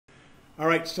All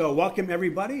right, so welcome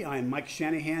everybody. I'm Mike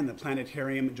Shanahan, the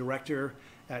Planetarium Director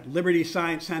at Liberty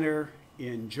Science Center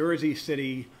in Jersey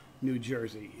City, New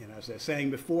Jersey. And as I was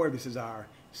saying before, this is our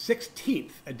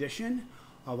 16th edition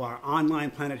of our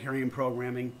online planetarium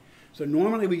programming. So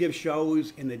normally we give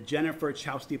shows in the Jennifer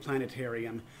Chalsty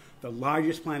Planetarium, the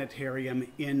largest planetarium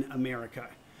in America.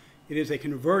 It is a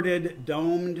converted,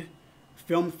 domed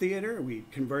film theater. We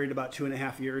converted about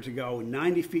 2.5 years ago,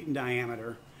 90 feet in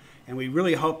diameter. And we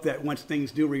really hope that once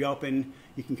things do reopen,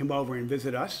 you can come over and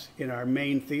visit us in our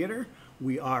main theater.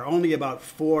 We are only about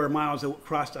 4 miles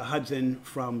across the Hudson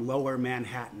from Lower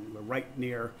Manhattan. We're right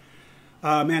near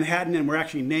Manhattan, and we're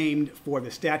actually named for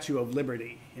the Statue of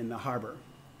Liberty in the harbor.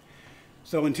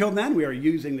 So until then, we are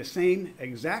using the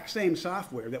exact same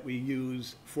software that we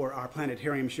use for our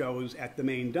planetarium shows at the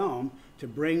main dome to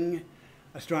bring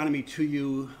astronomy to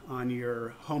you on your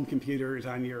home computers,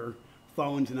 on your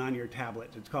phones, and on your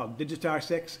tablets. It's called Digistar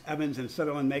 6. Evans and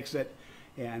Sutherland makes it,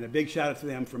 and a big shout out to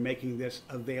them for making this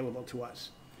available to us.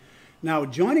 Now,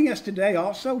 joining us today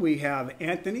also, we have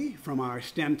Anthony from our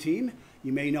STEM team.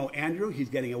 You may know Andrew. He's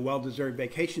getting a well-deserved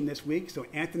vacation this week, so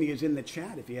Anthony is in the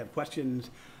chat. If you have questions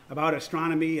about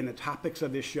astronomy and the topics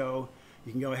of this show,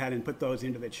 you can go ahead and put those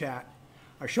into the chat.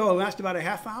 Our show will last about a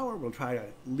half hour. We'll try to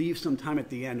leave some time at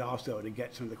the end also to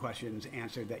get some of the questions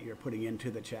answered that you're putting into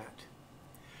the chat.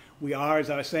 We are, as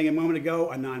I was saying a moment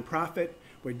ago, a nonprofit.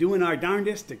 We're doing our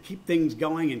darndest to keep things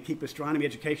going and keep astronomy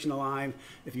education alive.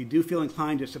 If you do feel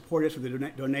inclined to support us with a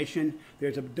donation,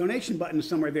 there's a donation button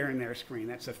somewhere there in their screen.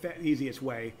 That's the easiest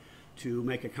way to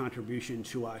make a contribution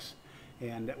to us.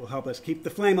 And that will help us keep the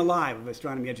flame alive of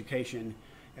astronomy education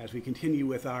as we continue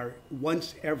with our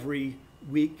once every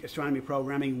week astronomy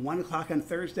programming. 1 o'clock on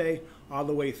Thursday, all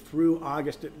the way through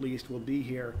August at least, we'll be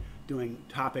here doing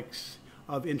topics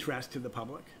of interest to the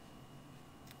public.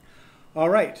 All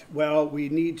right, well, we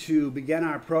need to begin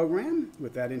our program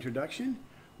with that introduction,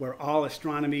 where all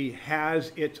astronomy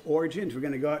has its origins. We're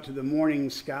going to go out to the morning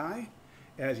sky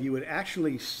as you would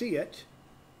actually see it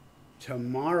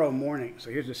tomorrow morning. So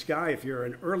here's the sky. If you're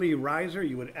an early riser,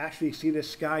 you would actually see the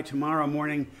sky tomorrow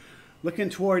morning looking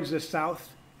towards the south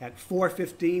at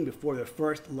 4:15 before the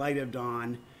first light of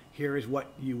dawn. Here is what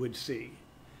you would see.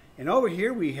 And over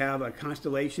here we have a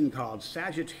constellation called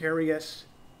Sagittarius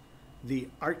the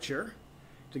Archer.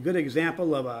 It's a good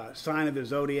example of a sign of the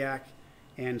zodiac.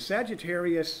 And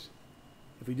Sagittarius,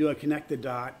 if we do a connect the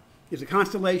dot, is a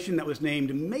constellation that was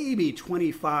named maybe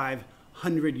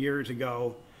 2,500 years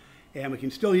ago. And we can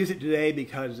still use it today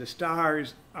because the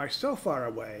stars are so far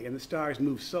away and the stars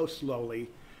move so slowly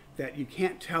that you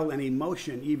can't tell any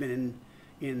motion even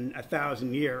in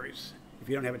 1,000 years if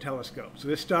you don't have a telescope. So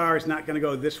this star is not going to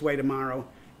go this way tomorrow,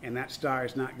 and that star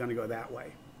is not going to go that way.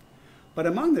 But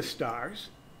among the stars,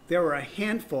 there were a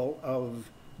handful of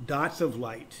dots of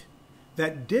light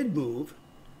that did move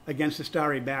against the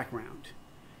starry background.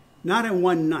 Not in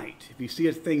one night. If you see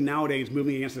a thing nowadays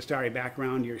moving against the starry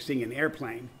background, you're seeing an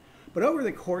airplane. But over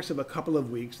the course of a couple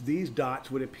of weeks, these dots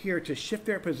would appear to shift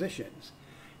their positions.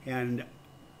 And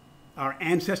our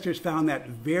ancestors found that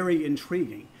very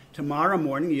intriguing. Tomorrow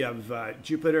morning, you have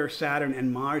Jupiter, Saturn,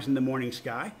 and Mars in the morning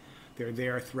sky. They're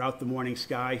there throughout the morning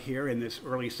sky here in this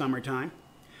early summertime.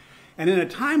 And in a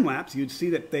time lapse, you'd see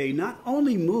that they not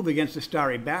only move against the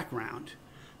starry background,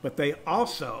 but they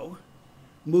also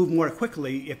move more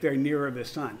quickly if they're nearer the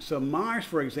sun. So Mars,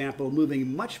 for example,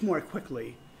 moving much more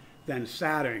quickly than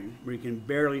Saturn, where you can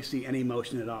barely see any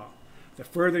motion at all. The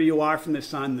further you are from the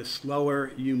sun, the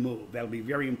slower you move. That'll be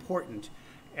very important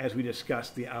as we discuss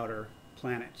the outer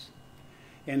planets.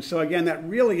 And so again, that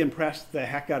really impressed the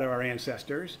heck out of our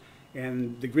ancestors.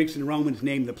 And the Greeks and Romans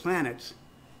named the planets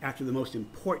after the most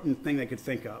important thing they could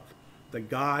think of, the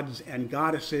gods and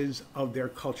goddesses of their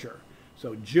culture.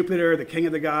 So Jupiter, the king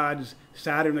of the gods,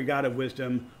 Saturn, the god of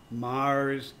wisdom,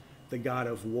 Mars, the god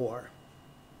of war.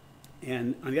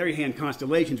 And on the other hand,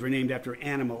 constellations were named after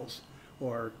animals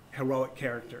or heroic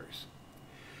characters.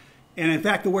 And in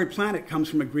fact, the word planet comes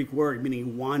from a Greek word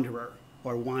meaning wanderer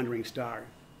or wandering star.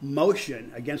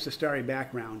 Motion against the starry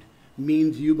background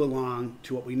means you belong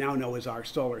to what we now know as our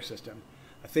solar system.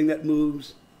 A thing that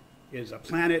moves is a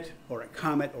planet or a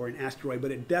comet or an asteroid,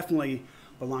 but it definitely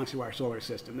belongs to our solar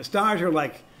system. The stars are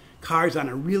like cars on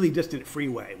a really distant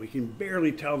freeway. We can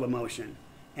barely tell the motion.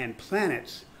 And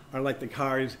planets are like the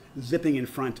cars zipping in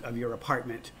front of your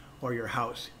apartment or your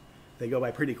house. They go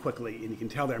by pretty quickly, and you can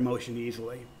tell their motion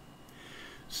easily.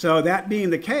 So that being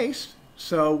the case,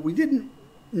 so we didn't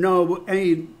know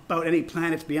about any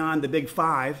planets beyond the big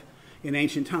five in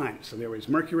ancient times. So there was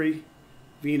Mercury,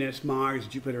 Venus, Mars,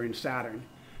 Jupiter, and Saturn.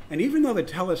 And even though the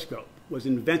telescope was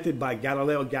invented by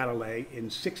Galileo Galilei in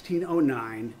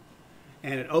 1609,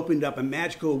 and it opened up a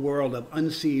magical world of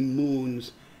unseen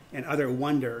moons and other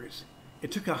wonders.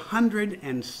 It took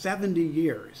 170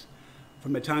 years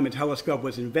from the time a telescope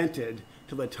was invented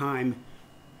to the time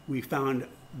we found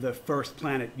the first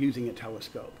planet using a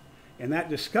telescope. And that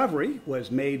discovery was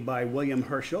made by William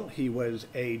Herschel. He was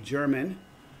a German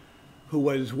who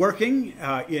was working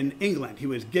in England. He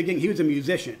was gigging. He was a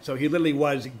musician, so he literally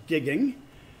was gigging.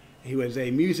 He was a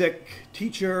music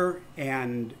teacher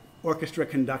and orchestra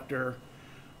conductor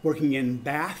working in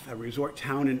Bath, a resort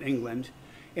town in England.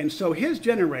 And so his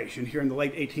generation here in the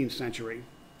late 18th century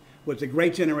was a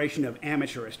great generation of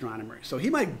amateur astronomers. So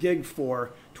he might gig for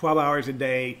 12 hours a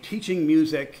day, teaching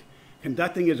music,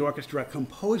 conducting his orchestra,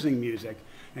 composing music,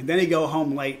 and then he'd go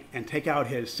home late and take out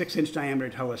his 6-inch diameter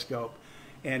telescope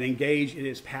and engage in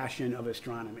his passion of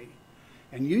astronomy.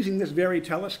 And using this very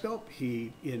telescope,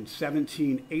 he, in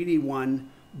 1781,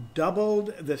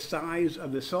 doubled the size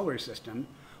of the solar system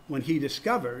when he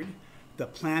discovered the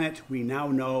planet we now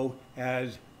know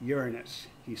as Uranus.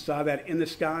 He saw that in the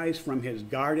skies from his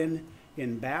garden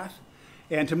in Bath.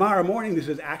 And tomorrow morning, this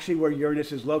is actually where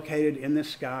Uranus is located in the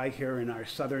sky here in our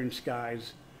southern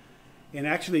skies. And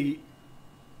actually,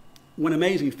 one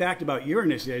amazing fact about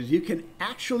Uranus is you can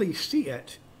actually see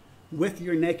it with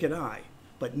your naked eye.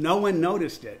 But no one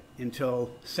noticed it until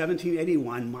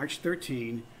 1781, March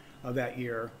 13 of that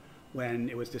year, when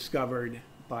it was discovered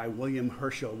by William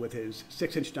Herschel with his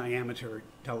 6-inch diameter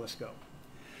telescope.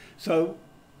 So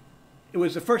it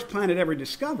was the first planet ever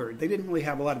discovered. They didn't really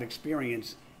have a lot of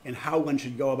experience in how one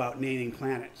should go about naming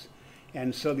planets.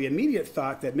 And so the immediate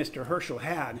thought that Mr. Herschel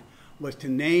had was to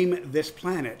name this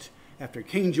planet after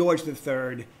King George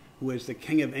III, who was the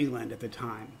King of England at the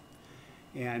time.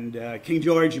 And King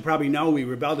George, you probably know, we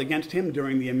rebelled against him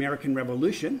during the American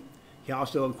Revolution. He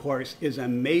also, of course, is a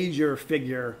major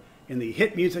figure in the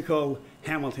hit musical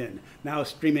Hamilton, now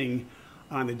streaming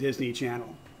on the Disney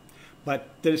Channel. But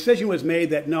the decision was made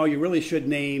that no, you really should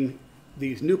name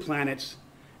these new planets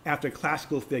after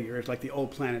classical figures like the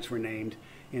old planets were named.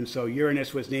 And so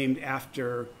Uranus was named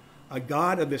after a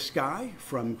god of the sky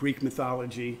from Greek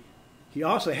mythology. He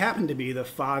also happened to be the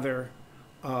father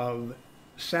of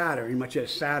Saturn, much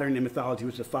as Saturn in mythology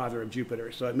was the father of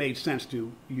Jupiter. So it made sense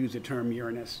to use the term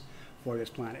Uranus for this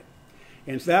planet.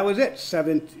 And so that was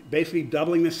it, basically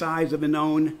doubling the size of the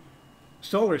known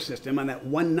solar system on that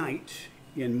one night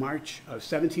in March of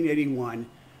 1781.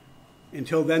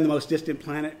 Until then, the most distant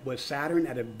planet was Saturn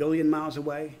at 1 billion miles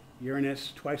away,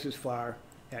 Uranus twice as far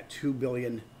at 2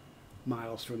 billion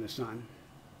miles from the sun.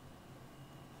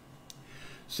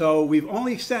 So we've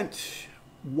only sent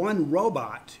one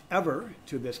robot ever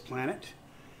to this planet,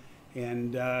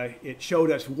 and it showed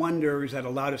us wonders that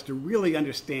allowed us to really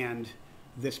understand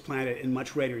this planet in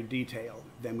much greater detail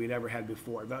than we'd ever had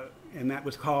before, and that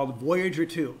was called Voyager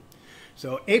 2.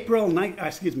 So August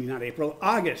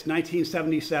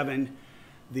 1977,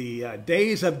 the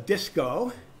days of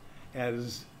disco,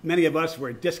 as many of us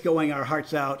were discoing our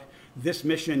hearts out, this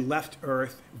mission left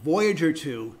Earth. Voyager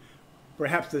 2,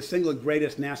 perhaps the single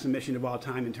greatest NASA mission of all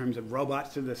time in terms of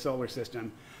robots to the solar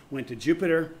system, went to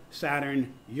Jupiter,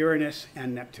 Saturn, Uranus,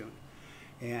 and Neptune.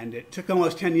 And it took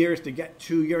almost 10 years to get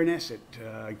to Uranus.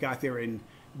 It got there in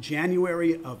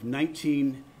January of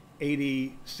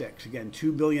 1986. Again,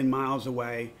 2 billion miles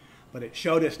away, but it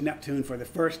showed us Neptune for the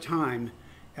first time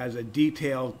as a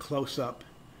detailed close-up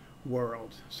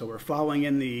world. So we're following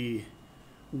in the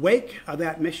wake of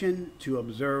that mission to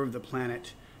observe the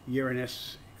planet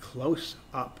Uranus close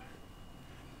up.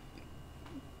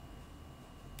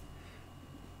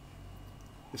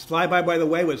 This flyby, by the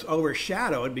way, was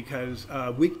overshadowed because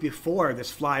a week before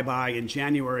this flyby in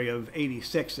January of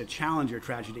 '86, the Challenger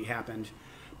tragedy happened.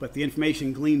 But the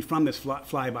information gleaned from this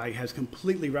flyby has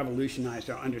completely revolutionized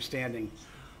our understanding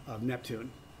of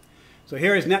Neptune. So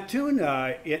here is Neptune.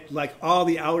 It, like all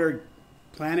the outer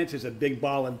planets, is a big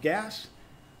ball of gas.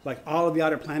 Like all of the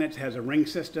outer planets, has a ring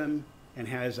system and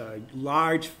has a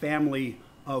large family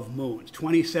of moons,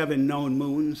 27 known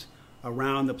moons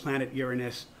around the planet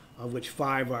Uranus, of which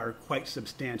 5 are quite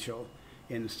substantial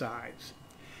in size.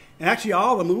 And actually,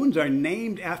 all the moons are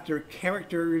named after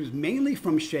characters mainly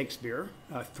from Shakespeare.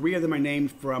 3 of them are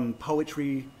named from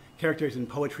poetry, characters in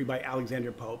poetry by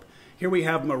Alexander Pope. Here we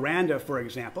have Miranda, for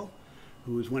example,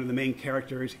 who is one of the main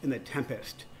characters in The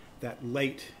Tempest, that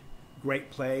late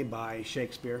great play by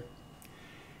Shakespeare.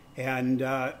 And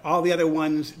all the other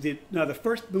ones, the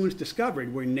first moons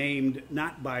discovered were named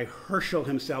not by Herschel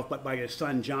himself, but by his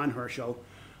son, John Herschel.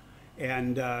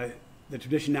 And the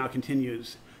tradition now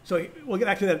continues. So we'll get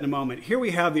back to that in a moment. Here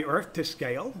we have the Earth to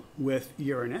scale with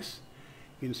Uranus.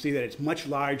 You can see that it's much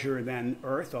larger than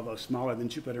Earth, although smaller than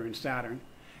Jupiter and Saturn.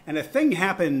 And a thing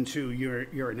happened to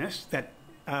Uranus that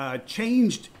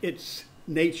changed its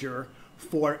nature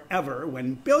forever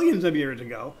when billions of years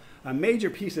ago, a major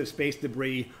piece of space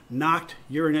debris knocked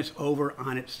Uranus over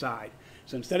on its side.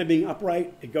 So instead of being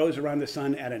upright, it goes around the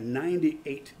sun at a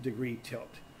 98-degree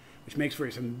tilt, which makes for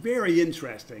some very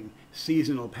interesting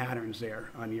seasonal patterns there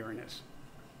on Uranus.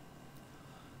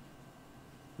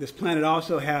 This planet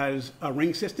also has a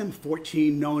ring system,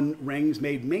 14 known rings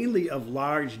made mainly of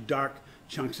large, dark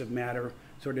chunks of matter,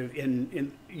 sort of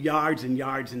in yards and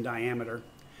yards in diameter.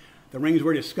 The rings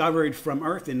were discovered from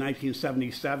Earth in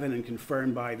 1977 and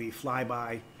confirmed by the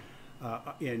flyby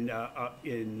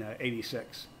in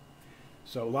 86.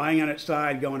 So lying on its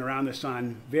side, going around the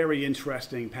sun, very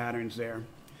interesting patterns there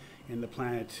in the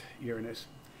planet Uranus.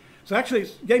 So actually,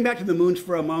 getting back to the moons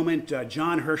for a moment,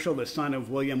 John Herschel, the son of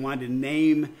William, wanted to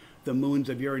name the moons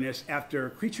of Uranus after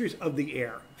creatures of the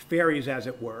air, fairies as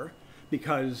it were,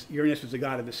 because Uranus was the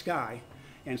god of the sky.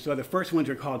 And so the first ones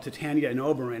are called Titania and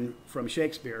Oberon from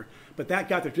Shakespeare. But that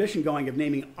got the tradition going of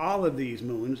naming all of these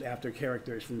moons after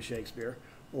characters from Shakespeare,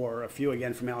 or a few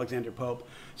again from Alexander Pope.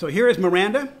 So here is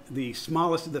Miranda, the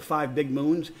smallest of the 5 big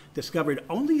moons, discovered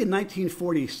only in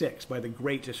 1946 by the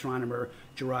great astronomer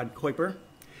Gerard Kuiper.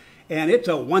 And it's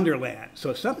a wonderland.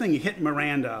 So something hit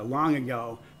Miranda long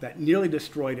ago that nearly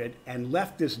destroyed it and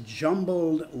left this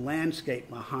jumbled landscape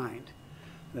behind.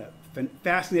 The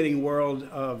fascinating world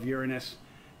of Uranus.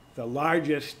 The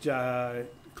largest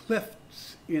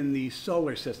cliffs in the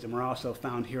solar system are also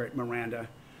found here at Miranda,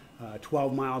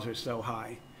 12 miles or so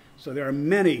high. So there are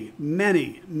many,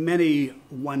 many, many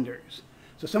wonders.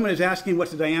 So someone is asking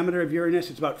what's the diameter of Uranus.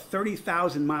 It's about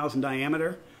 30,000 miles in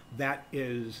diameter. That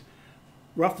is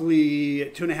roughly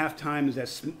 2.5 times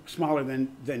as smaller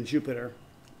than Jupiter,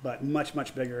 but much,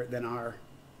 much bigger than our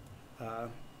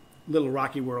little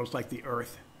rocky worlds like the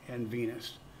Earth and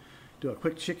Venus. Do a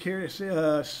quick check here.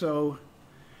 So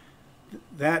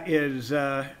that is,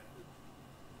 let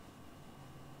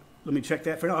me check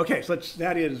that for now. Okay, so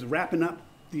that is wrapping up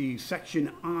the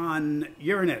section on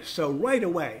Uranus. So right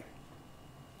away,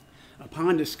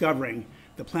 upon discovering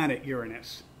the planet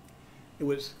Uranus, it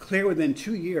was clear within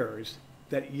 2 years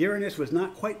that Uranus was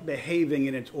not quite behaving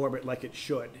in its orbit like it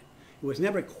should. It was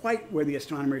never quite where the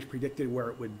astronomers predicted where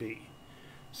it would be.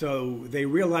 So they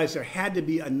realized there had to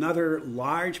be another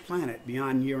large planet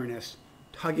beyond Uranus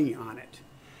tugging on it.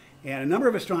 And a number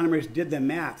of astronomers did the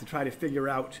math to try to figure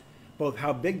out both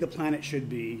how big the planet should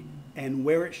be and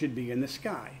where it should be in the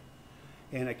sky.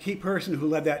 And a key person who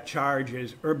led that charge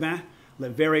is Urbain Le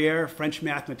Verrier, French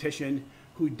mathematician,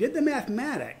 who did the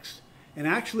mathematics and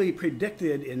actually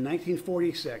predicted in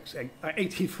 1846,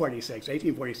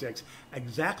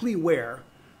 exactly where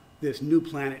this new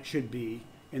planet should be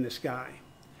in the sky.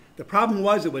 The problem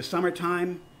was it was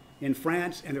summertime in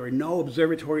France and there were no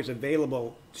observatories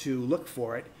available to look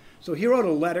for it. So he wrote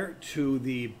a letter to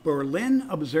the Berlin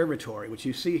Observatory, which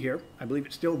you see here. I believe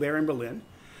it's still there in Berlin.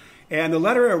 And the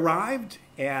letter arrived,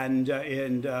 and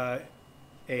an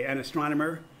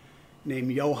astronomer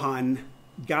named Johann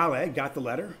Galle got the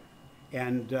letter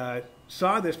and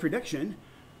saw this prediction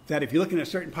that if you look in a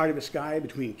certain part of the sky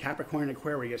between Capricorn and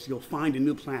Aquarius, you'll find a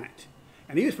new planet.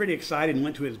 And he was pretty excited and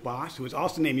went to his boss, who was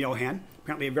also named Johann,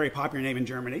 apparently a very popular name in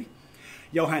Germany,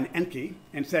 Johann Encke,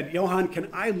 and said, Johann, can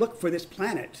I look for this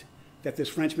planet that this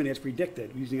Frenchman has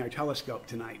predicted using our telescope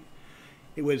tonight?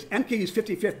 It was Encke's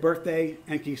 55th birthday.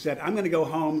 Encke said, I'm going to go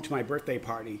home to my birthday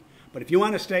party, but if you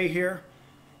want to stay here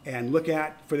and look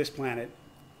for this planet,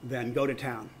 then go to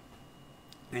town.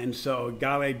 And so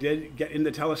Galle did get in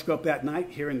the telescope that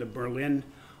night here in the Berlin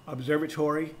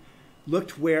Observatory,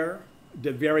 looked where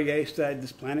de Verrier said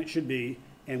this planet should be,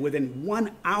 and within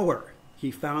 1 hour, he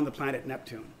found the planet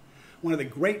Neptune. One of the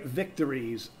great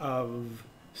victories of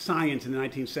science in the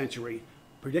 19th century,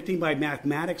 predicting by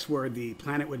mathematics where the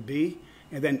planet would be,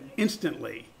 and then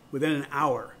instantly, within an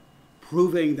hour,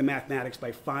 proving the mathematics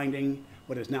by finding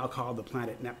what is now called the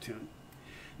planet Neptune.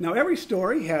 Now, every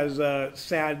story has a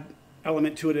sad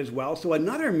element to it as well. So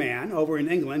another man over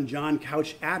in England, John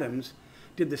Couch Adams,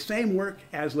 did the same work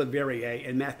as Le Verrier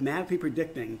in mathematically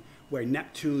predicting where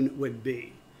Neptune would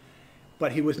be.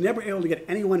 But he was never able to get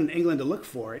anyone in England to look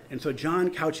for it. And so John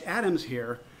Couch Adams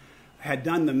here had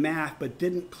done the math, but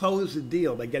didn't close the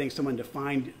deal by getting someone to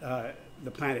find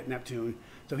the planet Neptune.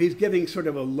 So he's giving sort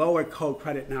of a lower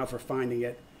co-credit now for finding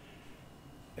it.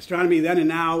 Astronomy then and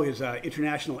now is an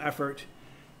international effort.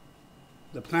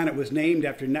 The planet was named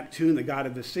after Neptune, the god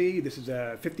of the sea. This is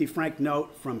a 50-franc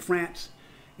note from France.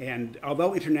 And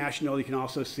although international, you can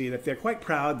also see that they're quite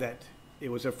proud that it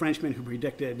was a Frenchman who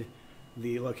predicted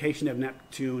the location of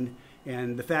Neptune,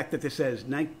 and the fact that this says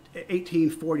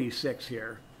 1846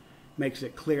 here makes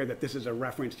it clear that this is a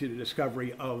reference to the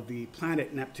discovery of the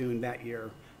planet Neptune that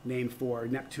year, named for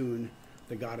Neptune,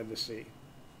 the god of the sea.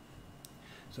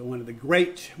 So one of the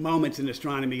great moments in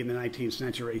astronomy in the 19th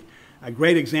century, a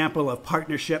great example of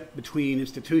partnership between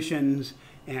institutions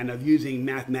and of using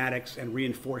mathematics and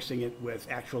reinforcing it with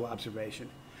actual observation.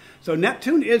 So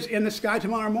Neptune is in the sky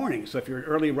tomorrow morning. So if you're an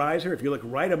early riser, if you look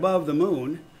right above the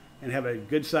moon and have a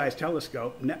good-sized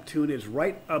telescope, Neptune is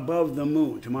right above the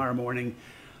moon tomorrow morning,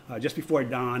 just before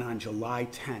dawn on July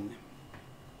 10.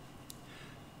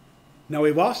 Now,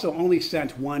 we've also only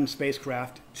sent one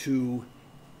spacecraft to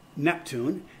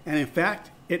Neptune, and in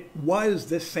fact, it was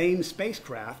the same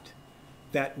spacecraft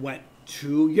that went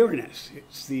to Uranus.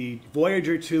 It's the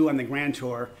Voyager 2 on the Grand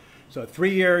Tour. So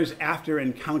 3 years after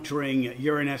encountering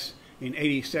Uranus in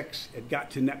 '86, it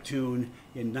got to Neptune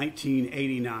in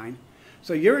 1989.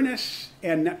 So Uranus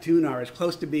and Neptune are as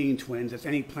close to being twins as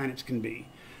any planets can be.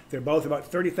 They're both about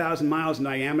 30,000 miles in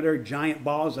diameter, giant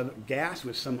balls of gas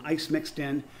with some ice mixed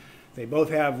in. They both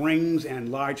have rings and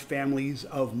large families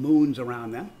of moons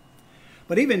around them.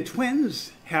 But even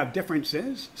twins have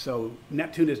differences. So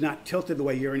Neptune is not tilted the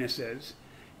way Uranus is.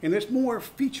 And there's more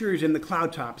features in the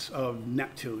cloud tops of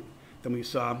Neptune than we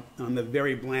saw on the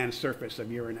very bland surface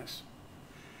of Uranus.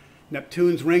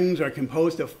 Neptune's rings are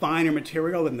composed of finer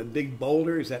material than the big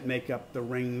boulders that make up the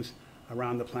rings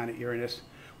around the planet Uranus.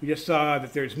 We just saw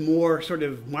that there's more sort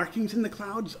of markings in the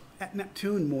clouds at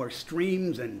Neptune, more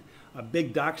streams and a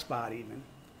big dark spot even.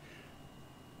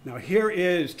 Now here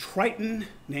is Triton,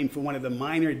 named for one of the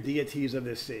minor deities of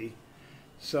the sea.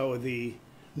 So the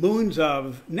moons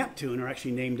of Neptune are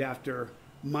actually named after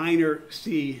minor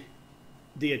sea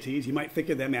deities. You might think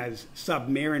of them as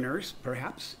submariners,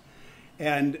 perhaps.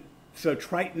 And so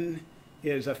Triton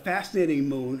is a fascinating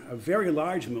moon, a very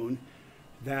large moon,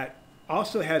 that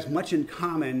also has much in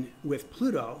common with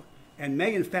Pluto and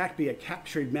may in fact be a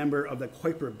captured member of the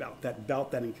Kuiper belt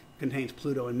that contains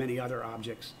Pluto and many other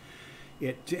objects.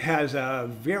 It has a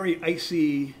very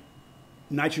icy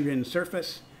nitrogen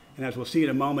surface, and as we'll see in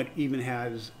a moment, even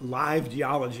has live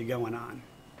geology going on.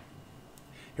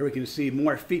 Here we can see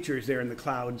more features there in the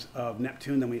clouds of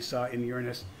Neptune than we saw in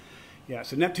Uranus. Yeah,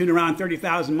 so Neptune around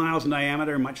 30,000 miles in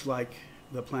diameter, much like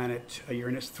the planet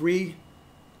Uranus. 3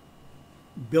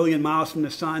 billion miles from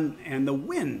the sun, and the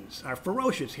winds are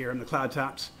ferocious here in the cloud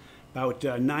tops, about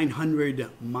 900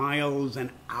 miles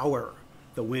an hour,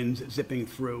 the winds zipping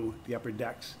through the upper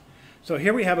decks. So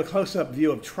here we have a close-up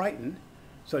view of Triton.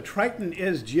 So Triton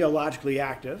is geologically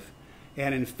active,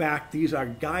 and in fact, these are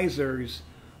geysers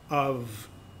of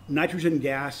nitrogen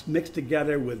gas mixed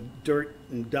together with dirt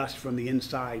and dust from the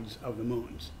insides of the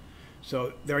moons.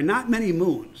 So there are not many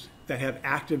moons that have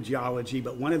active geology,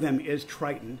 but one of them is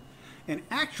Triton. And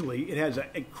actually, it has an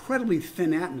incredibly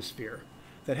thin atmosphere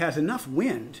that has enough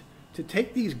wind to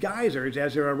take these geysers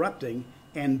as they're erupting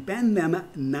and bend them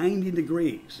 90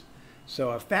 degrees.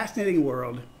 So a fascinating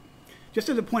world. Just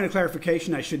as a point of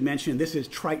clarification, I should mention this is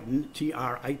Triton,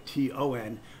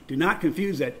 T-R-I-T-O-N. Do not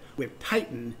confuse it with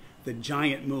Titan, the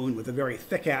giant moon with a very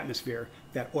thick atmosphere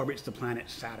that orbits the planet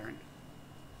Saturn.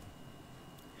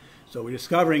 So we're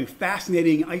discovering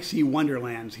fascinating icy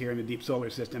wonderlands here in the deep solar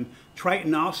system.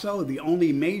 Triton also, the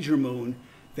only major moon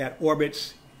that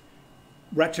orbits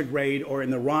retrograde or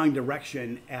in the wrong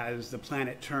direction as the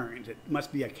planet turns. It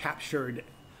must be a captured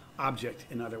object,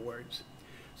 in other words.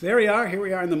 So there we are. Here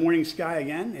we are in the morning sky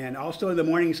again. And also in the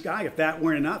morning sky, if that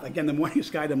weren't enough, again, the morning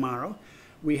sky tomorrow,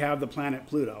 we have the planet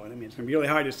Pluto. And I mean, it's going to be really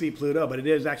hard to see Pluto, but it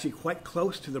is actually quite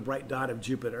close to the bright dot of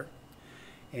Jupiter.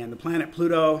 And the planet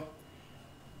Pluto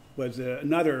was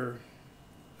another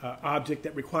object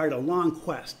that required a long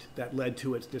quest that led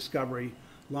to its discovery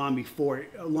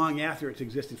long after its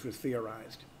existence was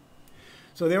theorized.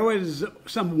 So there was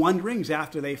some wonderings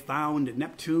after they found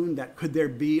Neptune that could there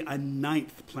be a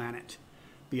 9th planet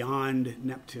beyond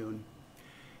Neptune.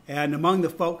 And among the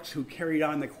folks who carried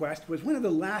on the quest was one of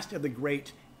the last of the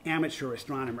great amateur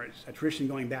astronomers, a tradition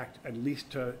going back at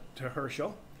least to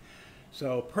Herschel.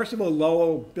 So Percival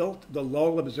Lowell built the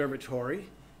Lowell Observatory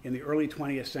in the early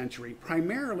 20th century,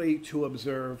 primarily to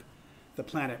observe the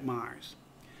planet Mars.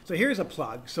 So here's a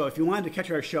plug. So if you wanted to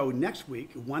catch our show next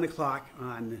week, 1 o'clock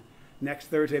on next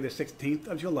Thursday, the 16th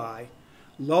of July,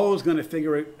 Lowell's going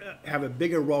to have a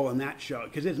bigger role in that show,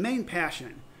 because his main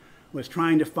passion was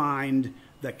trying to find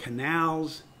the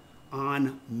canals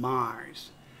on Mars.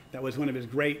 That was one of his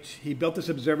he built this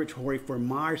observatory for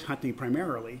Mars hunting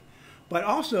primarily, but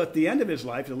also at the end of his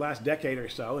life, the last decade or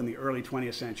so, in the early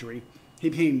 20th century, he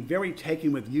became very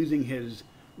taken with using his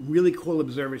really cool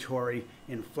observatory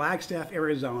in Flagstaff,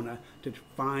 Arizona, to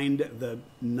find the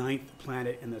 9th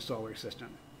planet in the solar system.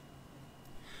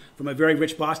 From a very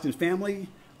rich Boston family,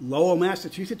 Lowell,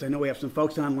 Massachusetts. I know we have some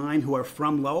folks online who are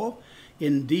from Lowell.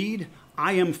 Indeed,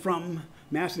 I am from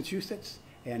Massachusetts,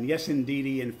 and yes,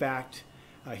 indeedy, in fact,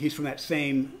 he's from that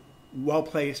same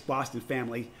well-placed Boston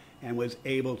family and was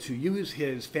able to use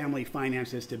his family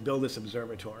finances to build this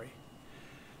observatory.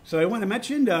 So I want to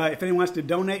mention, if anyone wants to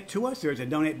donate to us, there's a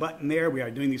donate button there. We are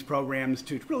doing these programs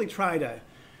to really try to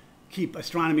keep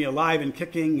astronomy alive and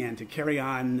kicking and to carry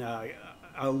on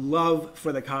a love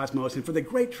for the cosmos and for the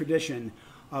great tradition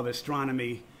of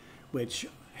astronomy, which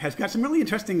has got some really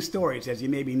interesting stories, as you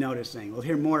may be noticing. We'll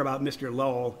hear more about Mr.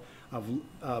 Lowell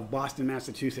of Boston,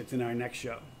 Massachusetts in our next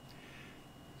show.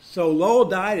 So Lowell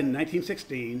died in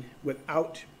 1916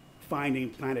 without finding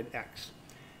Planet X.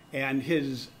 And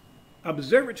his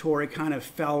observatory kind of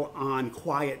fell on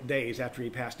quiet days after he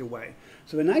passed away.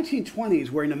 So the 1920s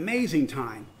were an amazing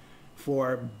time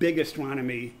for big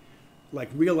astronomy, like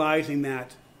realizing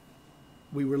that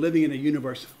we were living in a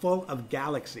universe full of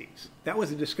galaxies. That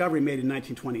was a discovery made in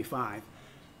 1925.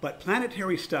 But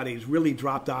planetary studies really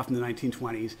dropped off in the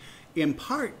 1920s, in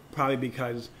part probably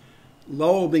because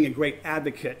Lowell, being a great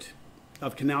advocate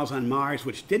of canals on Mars,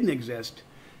 which didn't exist,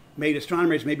 made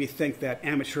astronomers maybe think that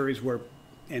amateurs were,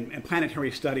 and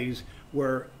planetary studies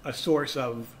were a source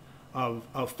of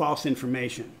false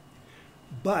information.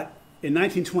 But in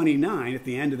 1929, at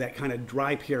the end of that kind of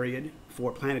dry period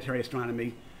for planetary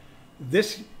astronomy,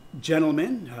 this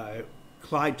gentleman,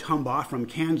 Clyde Tombaugh from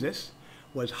Kansas,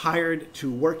 was hired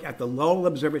to work at the Lowell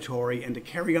Observatory and to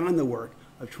carry on the work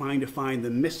of trying to find the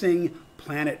missing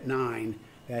Planet 9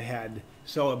 that had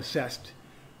so obsessed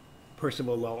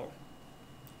Percival Lowell.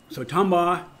 So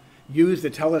Tombaugh used the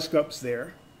telescopes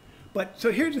there. But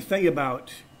so here's the thing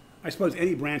about, I suppose,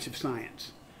 any branch of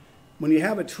science. When you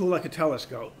have a tool like a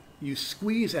telescope, you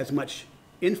squeeze as much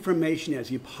information as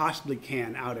you possibly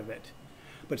can out of it.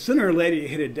 But sooner or later you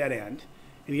hit a dead end,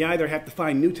 and you either have to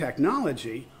find new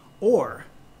technology or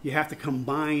you have to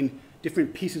combine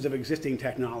different pieces of existing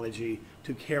technology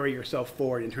to carry yourself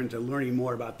forward in terms of learning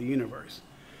more about the universe.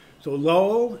 So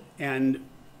Lowell and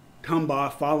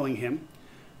Tombaugh, following him,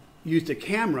 used a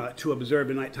camera to observe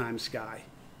the nighttime sky.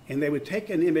 And they would take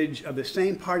an image of the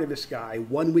same part of the sky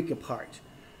 1 week apart.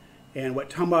 And what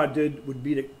Tombaugh did would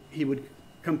be he would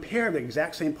compare the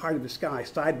exact same part of the sky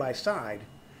side by side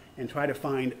and try to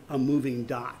find a moving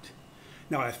dot.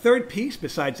 Now, a third piece,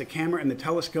 besides the camera and the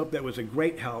telescope, that was a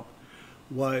great help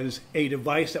was a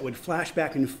device that would flash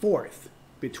back and forth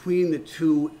between the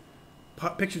two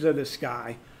pictures of the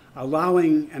sky,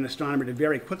 allowing an astronomer to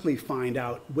very quickly find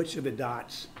out which of the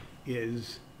dots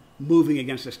is moving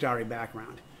against the starry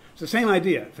background. It's the same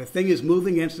idea. If a thing is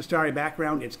moving against the starry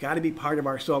background, it's got to be part of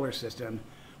our solar system,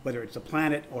 whether it's a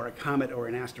planet or a comet or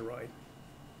an asteroid.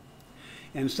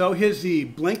 And so here's the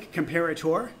blink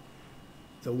comparator,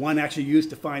 the one actually used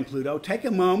to find Pluto. Take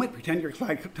a moment, pretend you're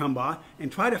Clyde Tombaugh,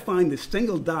 and try to find the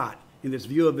single dot in this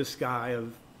view of the sky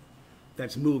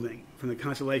that's moving from the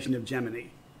constellation of Gemini.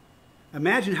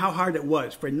 Imagine how hard it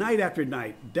was for night after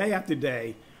night, day after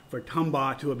day, for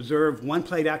Tombaugh to observe one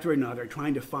plate after another,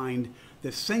 trying to find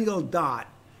the single dot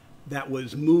that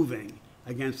was moving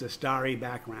against a starry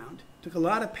background. It took a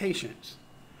lot of patience.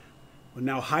 We're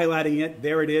now highlighting it.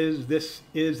 There it is. This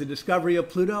is the discovery of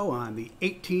Pluto on the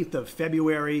 18th of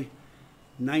February,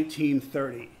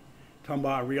 1930.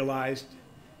 Tombaugh realized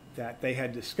that they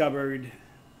had discovered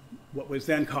what was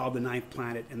then called the 9th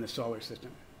planet in the solar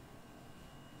system.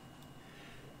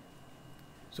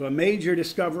 So a major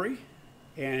discovery,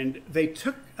 and they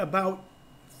took about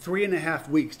 3.5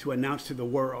 weeks to announce to the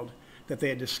world that they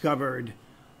had discovered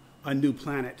a new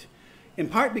planet, in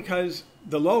part because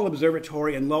the Lowell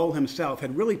Observatory and Lowell himself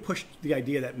had really pushed the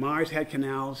idea that Mars had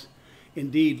canals.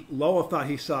 Indeed, Lowell thought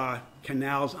he saw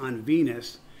canals on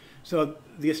Venus. So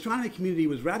the astronomy community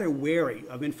was rather wary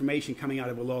of information coming out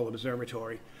of the Lowell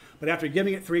Observatory. But after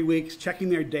giving it 3 weeks, checking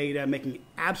their data, making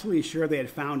absolutely sure they had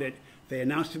found it, they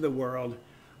announced to the world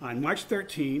on March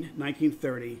 13,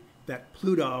 1930, that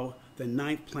Pluto, the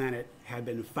 9th planet, had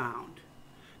been found.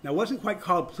 Now, it wasn't quite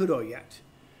called Pluto yet.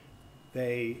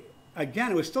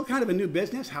 Again, it was still kind of a new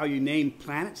business, how you name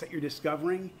planets that you're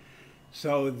discovering.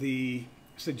 So the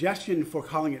suggestion for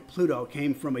calling it Pluto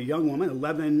came from a young woman,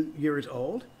 11 years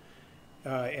old,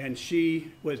 and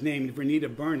she was named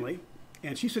Vernita Burnley,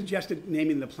 and she suggested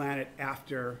naming the planet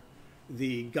after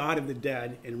the god of the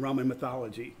dead in Roman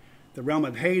mythology. The realm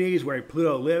of Hades, where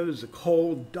Pluto lives, a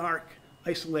cold, dark,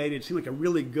 isolated, seemed like a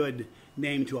really good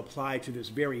name to apply to this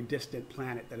very distant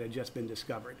planet that had just been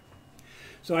discovered.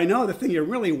 So I know the thing you're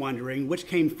really wondering, which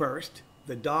came first,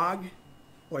 the dog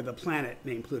or the planet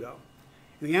named Pluto?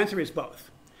 And the answer is both.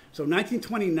 So in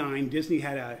 1929, Disney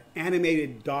had an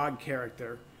animated dog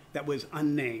character that was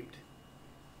unnamed.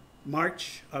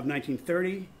 March of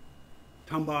 1930,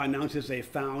 Tombaugh announces they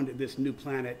found this new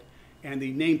planet, and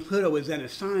the name Pluto was then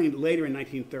assigned later in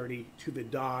 1930 to the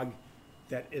dog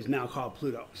that is now called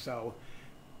Pluto. So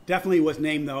definitely was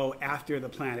named, though, after the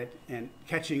planet and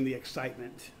catching the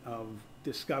excitement of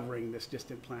discovering this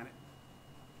distant planet.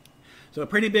 So a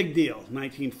pretty big deal,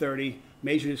 1930,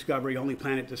 major discovery, only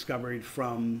planet discovered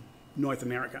from North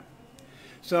America.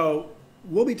 So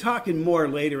we'll be talking more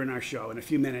later in our show in a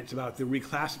few minutes about the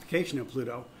reclassification of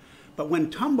Pluto. But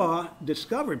when Tombaugh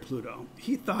discovered Pluto,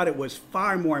 he thought it was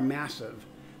far more massive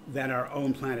than our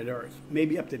own planet Earth,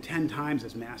 maybe up to 10 times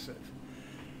as massive.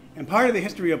 And part of the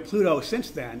history of Pluto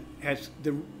since then has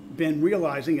been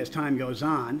realizing as time goes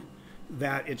on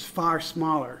that it's far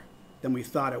smaller than we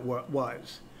thought it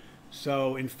was.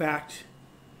 So in fact,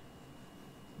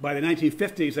 by the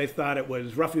 1950s, they thought it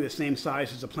was roughly the same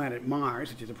size as the planet Mars,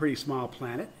 which is a pretty small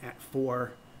planet at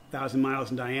 4,000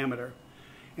 miles in diameter.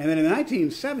 And then in the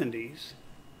 1970s,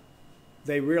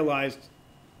 they realized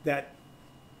that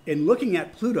in looking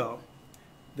at Pluto,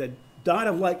 the dot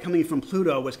of light coming from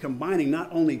Pluto was combining not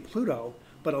only Pluto,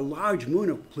 but a large moon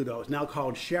of Pluto, is now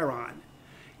called Charon.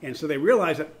 And so they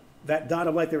realized that that dot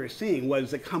of light they were seeing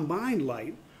was the combined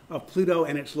light of Pluto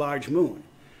and its large moon.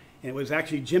 And it was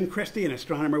actually Jim Christie, an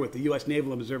astronomer with the U.S.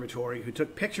 Naval Observatory, who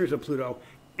took pictures of Pluto,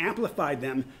 amplified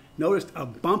them, noticed a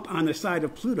bump on the side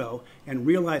of Pluto, and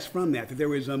realized from that that there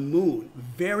was a moon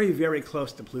very, very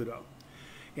close to Pluto.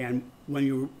 And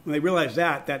when they realized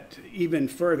that, that even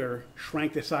further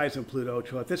shrank the size of Pluto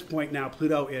to, at this point now,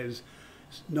 Pluto is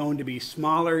known to be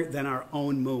smaller than our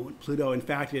own moon. Pluto, in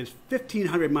fact, is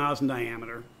 1,500 miles in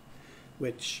diameter,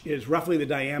 which is roughly the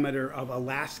diameter of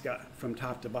Alaska from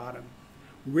top to bottom.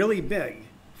 Really big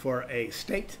for a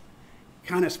state,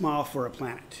 kind of small for a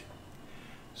planet.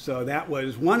 So that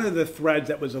was one of the threads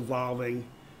that was evolving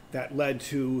that led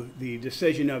to the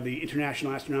decision of the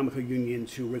International Astronomical Union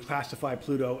to reclassify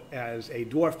Pluto as a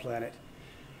dwarf planet.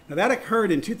 Now that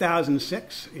occurred in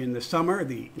 2006 in the summer.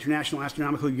 The International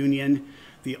Astronomical Union,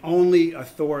 the only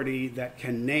authority that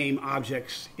can name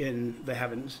objects in the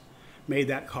heavens, made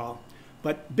that call.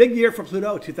 But big year for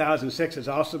Pluto. 2006 is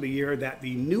also the year that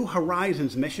the New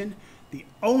Horizons mission, the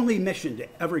only mission to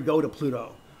ever go to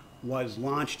Pluto, was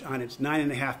launched on its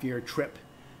 9.5-year trip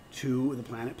to the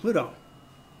planet Pluto.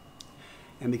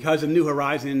 And because of New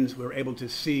Horizons, we were able to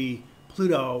see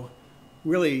Pluto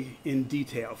really in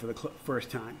detail for the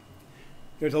first time.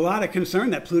 There's a lot of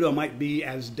concern that Pluto might be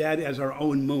as dead as our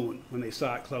own moon when they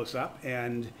saw it close up.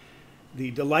 And the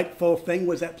delightful thing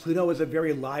was that Pluto is a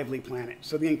very lively planet.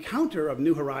 So the encounter of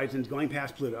New Horizons going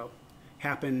past Pluto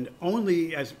happened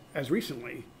only as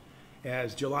recently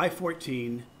as July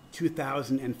 14,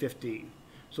 2015.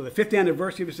 So the 5th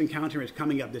anniversary of this encounter is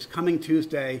coming up this coming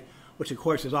Tuesday, which of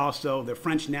course is also the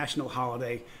French national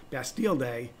holiday, Bastille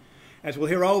Day. As we'll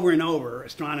hear over and over,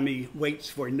 astronomy waits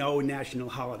for no national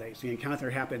holidays. The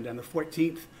encounter happened on the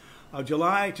 14th of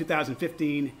July,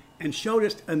 2015, and showed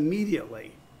us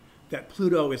immediately that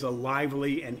Pluto is a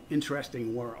lively and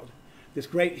interesting world. This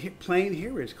great plain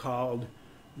here is called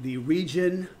the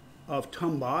region of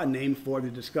Tombaugh, named for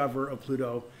the discoverer of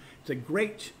Pluto. It's a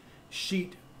great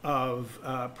sheet of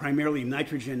primarily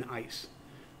nitrogen ice.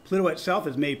 Pluto itself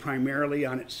is made primarily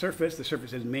on its surface. The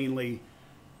surface is mainly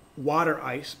water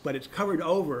ice, but it's covered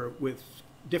over with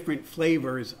different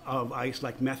flavors of ice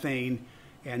like methane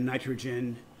and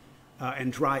nitrogen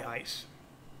and dry ice.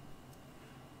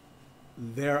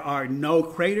 There are no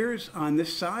craters on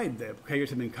this side. The craters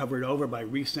have been covered over by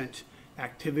recent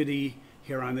activity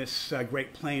here on this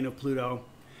great plain of Pluto.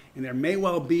 And there may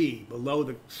well be, below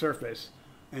the surface,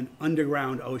 an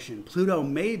underground ocean. Pluto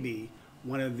may be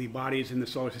one of the bodies in the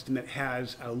solar system that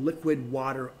has a liquid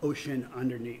water ocean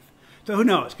underneath. So who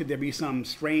knows? Could there be some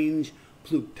strange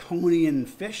Plutonian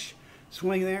fish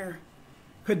swimming there?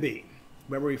 Could be.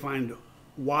 Wherever we find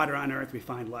water on Earth, we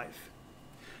find life.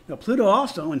 Now, Pluto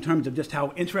also, in terms of just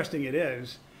how interesting it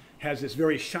is, has this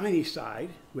very shiny side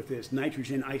with this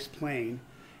nitrogen ice plain,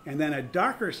 and then a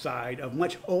darker side of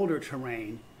much older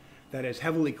terrain that is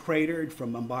heavily cratered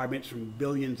from bombardments from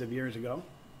billions of years ago.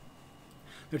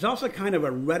 There's also kind of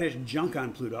a reddish junk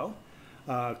on Pluto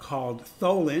called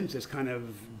tholins, this kind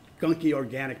of gunky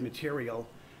organic material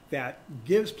that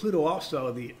gives Pluto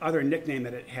also the other nickname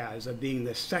that it has of being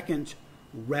the second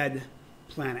red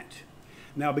planet.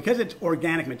 Now, because it's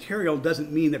organic material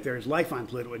doesn't mean that there's life on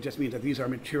Pluto. It just means that these are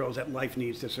materials that life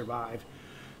needs to survive.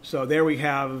 So there we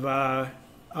have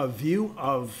a view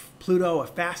of Pluto, a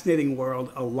fascinating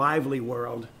world, a lively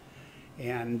world,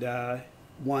 and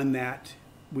one that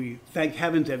we, thank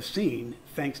heavens, have seen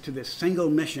thanks to this single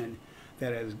mission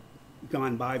that has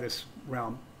gone by this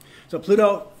realm. So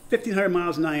Pluto, 1,500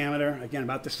 miles in diameter, again,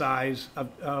 about the size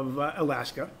of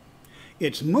Alaska.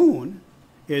 Its moon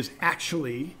is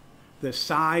actually the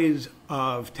size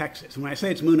of Texas. And when I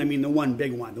say its moon, I mean the one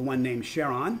big one, the one named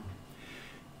Charon.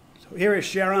 So here is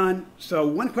Charon. So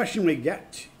one question we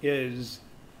get is,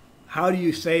 how do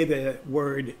you say the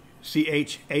word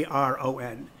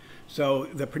C-H-A-R-O-N? So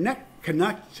the correct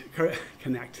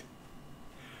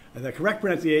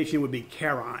pronunciation would be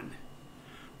Charon.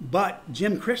 But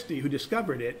Jim Christie, who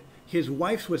discovered it, his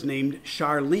wife's was named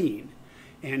Charlene.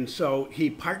 And so he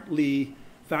partly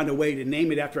found a way to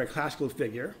name it after a classical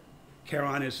figure.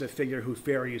 Charon is a figure who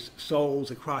ferries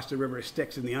souls across the river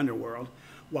Styx in the underworld,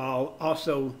 while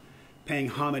also paying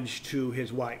homage to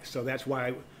his wife. So that's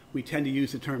why we tend to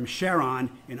use the term Charon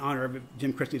in honor of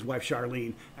Jim Christie's wife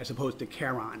Charlene, as opposed to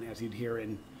Charon, as you'd hear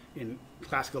in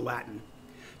classical Latin.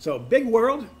 So big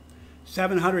world,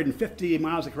 750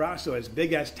 miles across, so as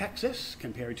big as Texas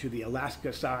compared to the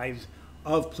Alaska size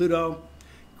of Pluto.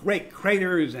 Great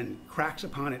craters and cracks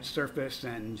upon its surface,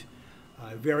 and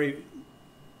a very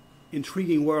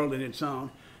intriguing world in its own.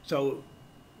 So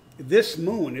this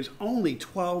moon is only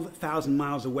 12,000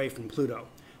 miles away from Pluto.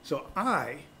 So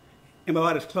I am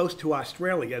about as close to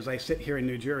Australia as I sit here in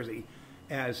New Jersey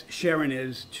as Charon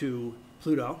is to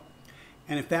Pluto.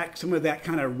 And in fact, some of that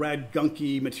kind of red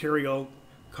gunky material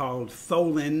called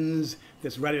tholins,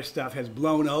 this reddish stuff, has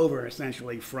blown over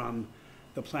essentially from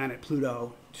the planet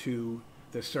Pluto to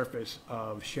the surface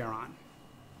of Charon.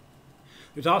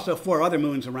 There's also 4 other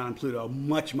moons around Pluto,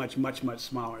 much, much, much, much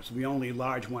smaller. So the only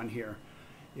large one here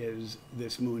is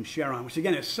this moon Charon, which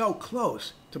again is so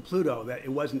close to Pluto that it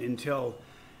wasn't until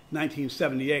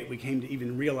 1978 we came to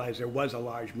even realize there was a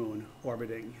large moon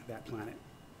orbiting that planet.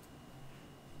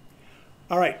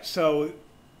 All right, so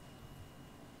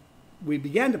we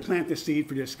began to plant the seed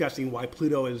for discussing why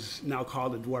Pluto is now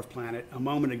called a dwarf planet a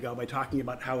moment ago by talking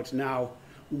about how it's now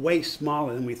way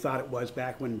smaller than we thought it was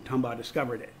back when Tombaugh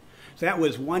discovered it. So that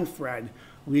was one thread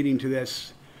leading to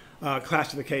this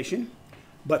classification.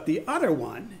 But the other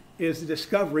one is the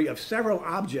discovery of several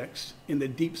objects in the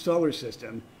deep solar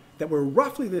system that were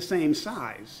roughly the same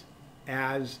size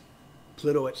as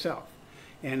Pluto itself.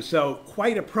 And so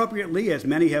quite appropriately, as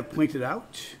many have pointed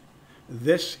out,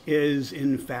 this is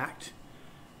in fact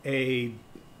a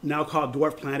now called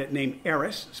dwarf planet named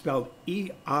Eris, spelled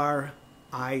E-R-I-S,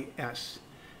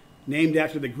 named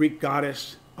after the Greek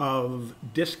goddess of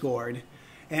discord.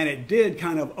 And it did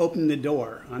kind of open the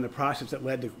door on the process that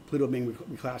led to Pluto being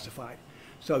reclassified.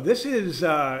 So this is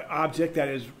an object that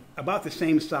is about the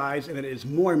same size, and it is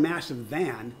more massive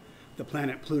than the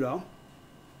planet Pluto.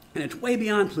 And it's way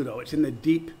beyond Pluto. It's in the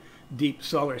deep, deep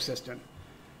solar system.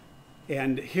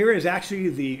 And here is actually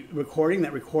the recording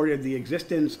that recorded the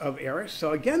existence of Eris.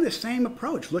 So again, the same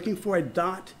approach, looking for a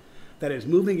dot that is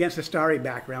moving against a starry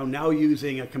background, now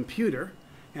using a computer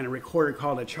and a recorder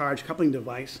called a charge coupling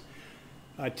device.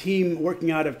 A team working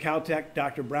out of Caltech,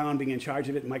 Dr. Brown being in charge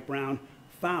of it, Mike Brown,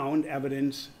 found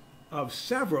evidence of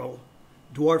several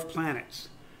dwarf planets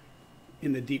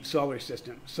in the deep solar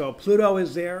system. So Pluto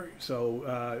is there.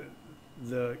 So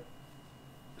the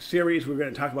series, we're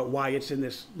going to talk about why it's in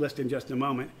this list in just a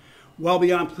moment. Well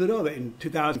beyond Pluto, in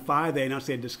 2005, they announced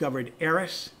they had discovered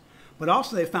Eris, but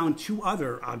also they found 2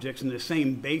 other objects in the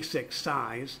same basic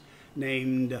size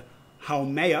named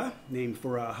Haumea, named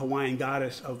for a Hawaiian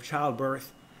goddess of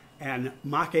childbirth, and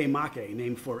Makemake,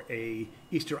 named for a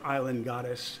Easter Island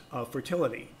goddess of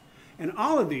fertility. And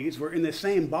all of these were in the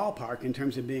same ballpark in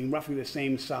terms of being roughly the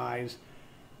same size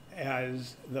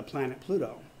as the planet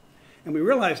Pluto. And we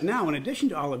realize now, in addition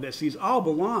to all of this, these all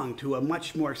belong to a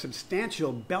much more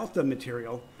substantial belt of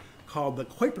material called the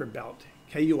Kuiper Belt,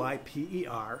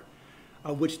 K-U-I-P-E-R,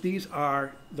 of which these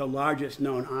are the largest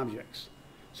known objects.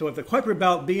 So if the Kuiper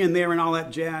Belt being there and all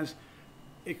that jazz,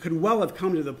 it could well have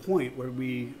come to the point where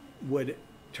we would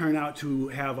turn out to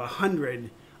have 100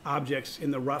 objects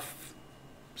in the rough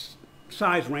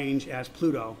size range as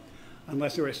Pluto,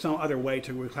 unless there was some other way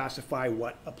to reclassify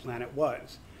what a planet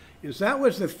was. And so that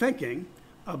was the thinking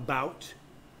about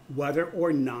whether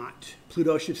or not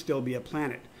Pluto should still be a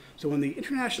planet. So when the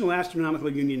International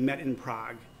Astronomical Union met in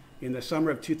Prague in the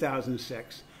summer of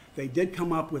 2006, they did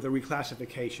come up with a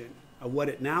reclassification of what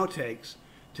it now takes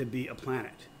to be a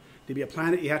planet. To be a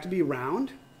planet, you have to be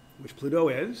round, which Pluto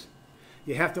is.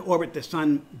 You have to orbit the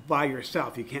sun by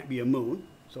yourself. You can't be a moon.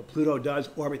 So Pluto does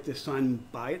orbit the sun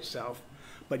by itself.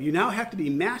 But you now have to be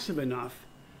massive enough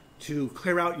to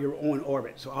clear out your own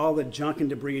orbit. So all the junk and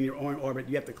debris in your own orbit,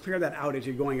 you have to clear that out as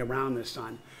you're going around the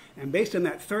sun. And based on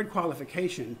that third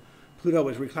qualification, Pluto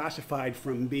was reclassified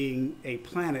from being a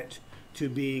planet to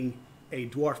being a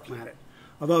dwarf planet.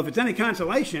 Although if it's any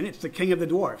consolation, it's the king of the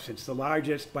dwarfs. It's the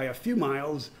largest by a few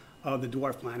miles of the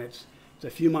dwarf planets. It's a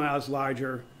few miles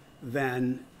larger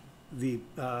than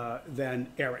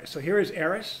Eris. So here is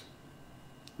Eris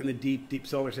in the deep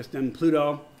solar system.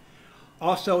 Pluto.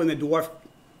 Also in the dwarf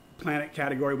planet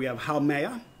category, we have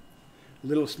Haumea, a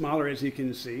little smaller as you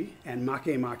can see, and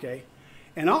Makemake.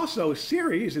 And also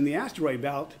Ceres in the asteroid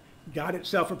belt got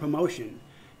itself a promotion.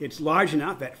 It's large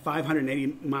enough, at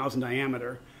 580 miles in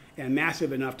diameter, and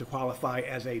massive enough to qualify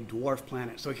as a dwarf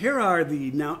planet. So here are the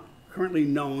now currently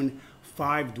known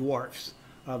 5 dwarfs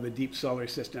of the deep solar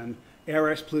system: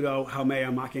 Eris, Pluto,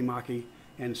 Haumea, Makemake,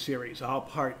 and Ceres, all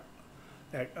part,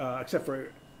 except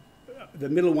for the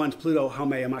middle ones, Pluto,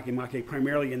 Haumea, Makemake,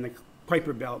 primarily in the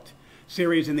Kuiper belt,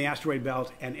 Ceres in the asteroid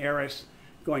belt, and Eris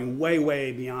going way,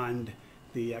 way beyond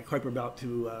the Kuiper belt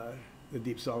to the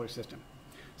deep solar system.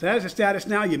 So that is the status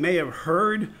now. You may have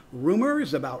heard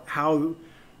rumors about how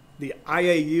the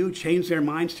IAU changed their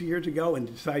minds 2 years ago and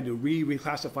decided to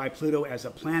reclassify Pluto as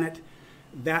a planet.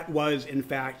 That was, in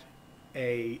fact,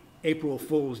 a April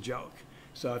Fool's joke.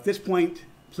 So at this point,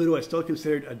 Pluto is still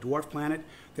considered a dwarf planet.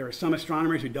 There are some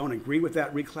astronomers who don't agree with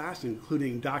that reclass,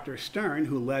 including Dr. Stern,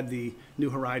 who led the New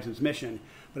Horizons mission.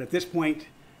 But at this point,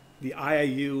 the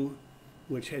IAU,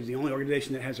 which is the only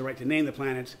organization that has the right to name the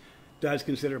planets, does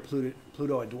consider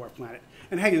Pluto a dwarf planet.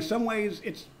 And hey, in some ways,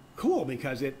 it's cool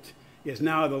because it is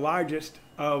now the largest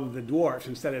of the dwarfs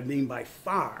instead of being by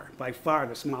far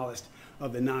the smallest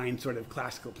of the 9 sort of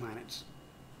classical planets.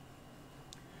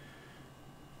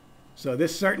 So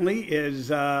this certainly is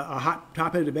a hot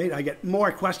topic of debate. I get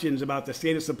more questions about the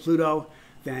status of Pluto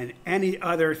than any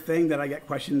other thing that I get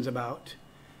questions about.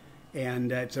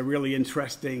 And it's a really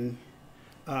interesting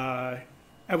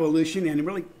evolution, and it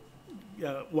really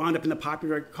wound up in the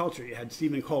popular culture. You had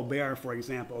Stephen Colbert, for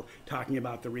example, talking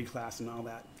about the reclass and all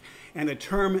that. And the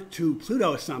term "to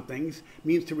Pluto somethings"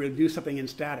 means to reduce something in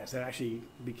status. That actually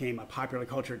became a popular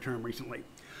culture term recently.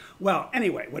 Well,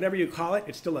 anyway, whatever you call it,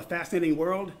 it's still a fascinating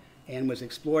world and was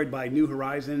explored by New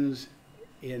Horizons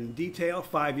in detail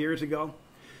 5 years ago.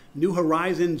 New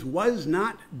Horizons was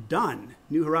not done.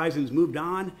 New Horizons moved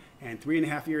on, and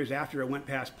 3.5 years after it went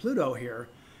past Pluto here,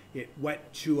 it went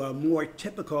to a more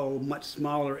typical, much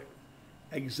smaller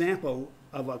example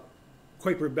of a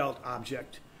Kuiper belt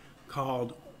object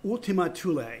called Ultima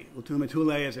Thule. Ultima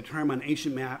Thule is a term on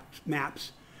ancient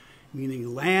maps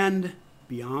meaning land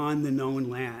beyond the known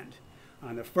land.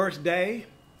 On the first day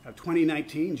of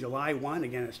 2019, July 1,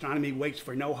 again, astronomy waits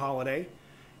for no holiday,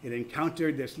 it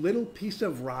encountered this little piece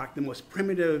of rock, the most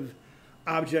primitive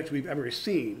object we've ever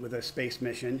seen with a space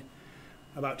mission,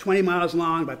 about 20 miles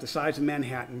long, about the size of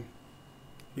Manhattan.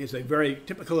 It's a very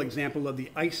typical example of the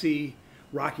icy,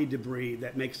 rocky debris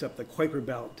that makes up the Kuiper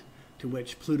belt to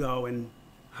which Pluto and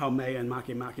Haumea and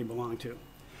Makemake belong to.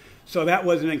 So that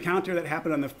was an encounter that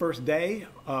happened on the first day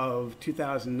of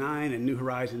 2009, and New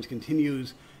Horizons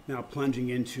continues now plunging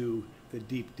into the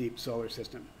deep solar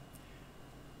system.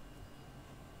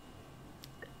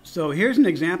 So here's an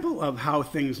example of how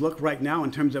things look right now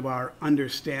in terms of our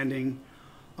understanding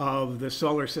of the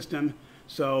solar system.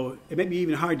 So it may be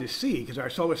even hard to see because our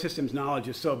solar system's knowledge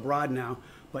is so broad now,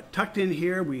 but tucked in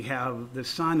here we have the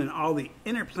sun and all the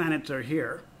inner planets are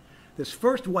here. This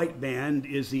first white band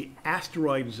is the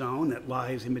asteroid zone that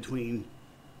lies in between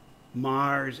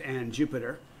Mars and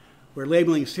Jupiter. We're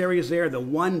labeling Ceres there, the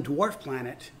one dwarf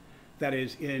planet that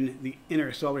is in the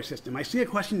inner solar system. I see a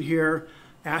question here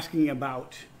asking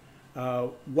about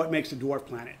what makes a dwarf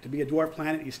planet. To be a dwarf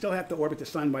planet, you still have to orbit the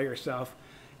sun by yourself,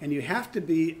 and you have to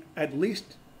be at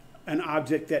least an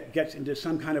object that gets into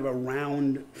some kind of a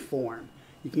round form.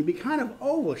 You can be kind of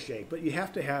oval shaped, but you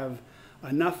have to have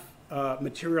enough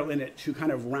material in it to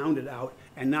kind of round it out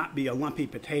and not be a lumpy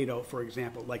potato, for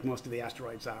example, like most of the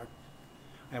asteroids are.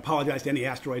 I apologize to any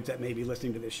asteroids that may be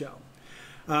listening to this show.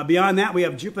 Beyond that, we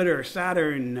have Jupiter,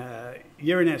 Saturn,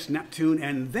 Uranus, Neptune,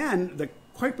 and then the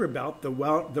Kuiper belt, the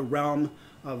realm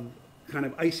of kind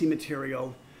of icy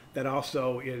material that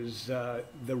also is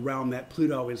the realm that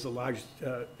Pluto is the largest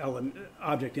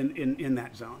object in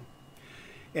that zone.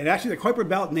 And actually the Kuiper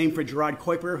belt, named for Gerard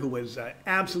Kuiper, who was an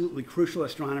absolutely crucial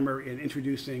astronomer in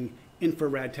introducing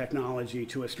infrared technology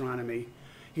to astronomy.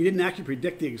 He didn't actually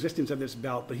predict the existence of this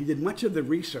belt, but he did much of the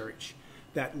research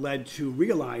that led to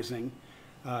realizing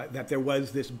that there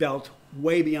was this belt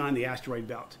way beyond the asteroid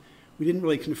belt. We didn't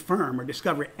really confirm or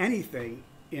discover anything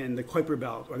in the Kuiper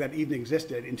Belt, or that even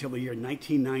existed, until the year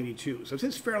 1992. So this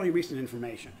is fairly recent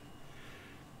information.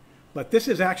 But this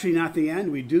is actually not the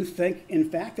end. We do think, in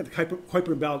fact, that the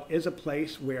Kuiper Belt is a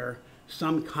place where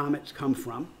some comets come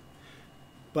from.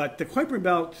 But the Kuiper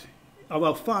Belt,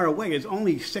 although far away, is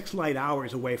only 6 light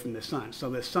hours away from the sun. So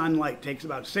the sunlight takes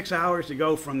about 6 hours to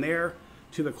go from there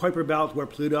to the Kuiper Belt, where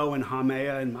Pluto and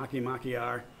Haumea and Makemake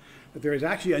are. But there is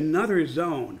actually another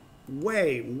zone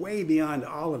way, way beyond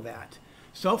all of that,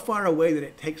 so far away that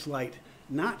it takes light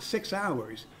not 6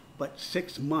 hours, but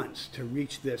 6 months to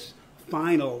reach this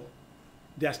final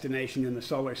destination in the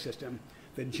solar system,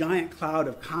 the giant cloud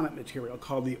of comet material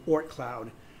called the Oort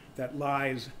cloud that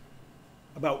lies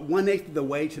about 1/8 of the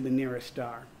way to the nearest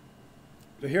star.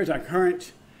 So here's our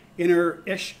current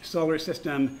inner-ish solar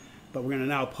system, but we're going to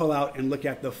now pull out and look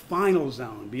at the final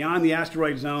zone. Beyond the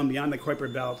asteroid zone, beyond the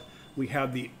Kuiper Belt, we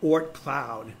have the Oort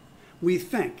cloud, we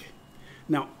think.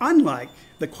 Now, unlike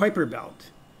the Kuiper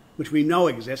Belt, which we know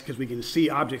exists because we can see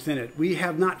objects in it, we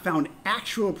have not found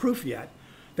actual proof yet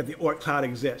that the Oort cloud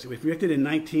exists. It was predicted in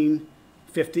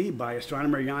 1950 by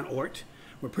astronomer Jan Oort.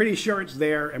 We're pretty sure it's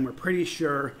there, and we're pretty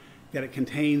sure that it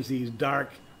contains these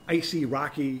dark, icy,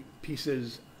 rocky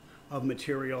pieces of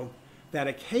material that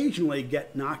occasionally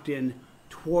get knocked in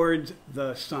towards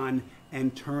the sun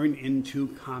and turn into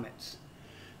comets.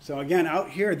 So again,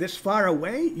 out here this far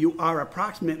away, you are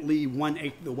approximately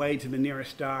 1/8 of the way to the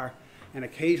nearest star, and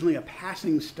occasionally a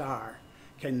passing star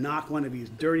can knock one of these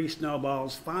dirty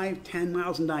snowballs, 5-10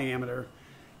 miles in diameter,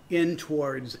 in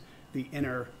towards the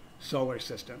inner solar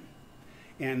system.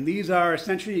 And these are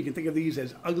essentially, you can think of these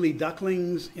as ugly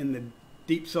ducklings in the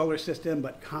deep solar system,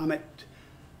 but comet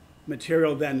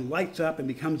material then lights up and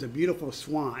becomes a beautiful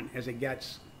swan as it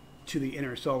gets to the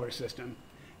inner solar system,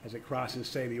 as it crosses,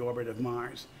 say, the orbit of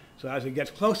Mars. So as it gets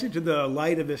closer to the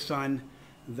light of the sun,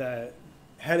 the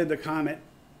head of the comet,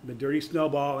 the dirty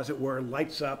snowball, as it were,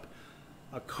 lights up,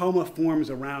 a coma forms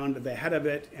around the head of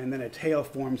it, and then a tail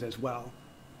forms as well.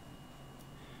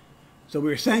 So we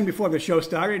were saying before the show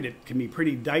started, it can be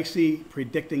pretty dicey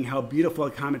predicting how beautiful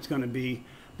a comet's going to be,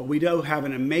 but we do have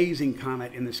an amazing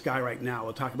comet in the sky right now.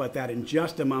 We'll talk about that in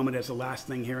just a moment as the last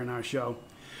thing here in our show.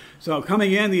 So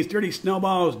coming in, these dirty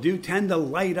snowballs do tend to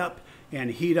light up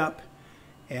and heat up,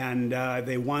 and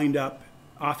they wind up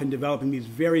often developing these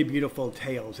very beautiful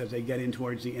tails as they get in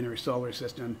towards the inner solar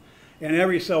system. And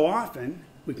every so often,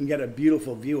 we can get a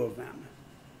beautiful view of them.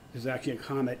 This is actually a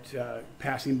comet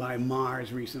passing by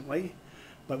Mars recently.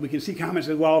 But we can see comets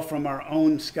as well from our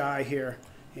own sky here,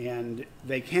 and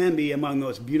they can be among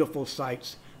those beautiful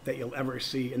sights that you'll ever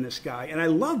see in the sky. And I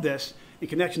love this in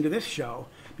connection to this show,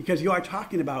 because you are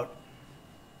talking about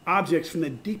objects from the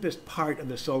deepest part of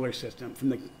the solar system, from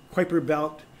the Kuiper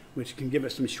Belt, which can give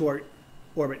us some short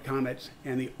orbit comets,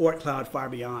 and the Oort cloud far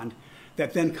beyond,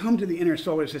 that then come to the inner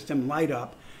solar system, light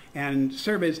up, and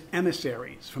serve as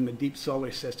emissaries from the deep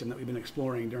solar system that we've been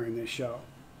exploring during this show.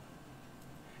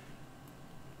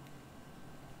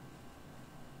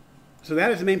 So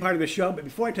that is the main part of the show, but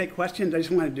before I take questions, I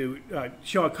just wanted to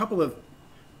show a couple of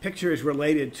pictures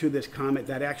related to this comet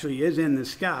that actually is in the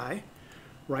sky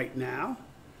right now.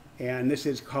 And this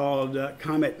is called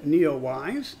Comet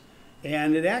Neowise.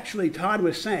 And it actually, Todd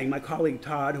was saying, my colleague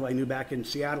Todd, who I knew back in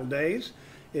Seattle days,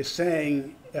 is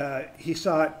saying he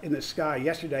saw it in the sky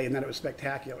yesterday and that it was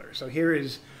spectacular. So here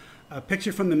is a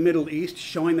picture from the Middle East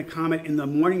showing the comet in the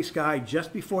morning sky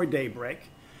just before daybreak.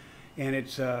 And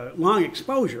it's long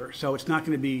exposure, so it's not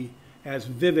going to be as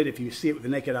vivid if you see it with the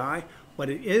naked eye, but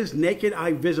it is naked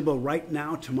eye visible right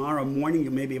now. Tomorrow morning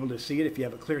you may be able to see it if you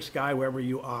have a clear sky wherever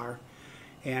you are.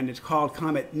 And it's called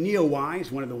Comet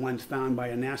Neowise, one of the ones found by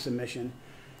a NASA mission.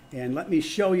 And let me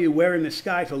show you where in the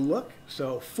sky to look.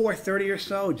 So 4:30 or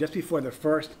so, just before the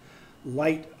first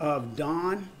light of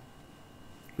dawn.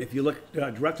 If you look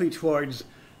directly towards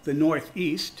the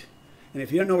northeast, and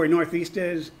if you don't know where northeast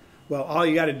is, well, all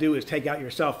you got to do is take out your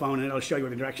cell phone and it'll show you where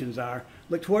the directions are.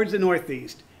 Look towards the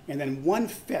northeast, and then one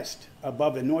fist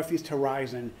above the northeast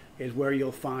horizon is where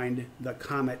you'll find the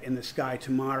comet in the sky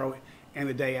tomorrow and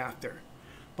the day after.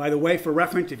 By the way, for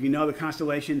reference, if you know the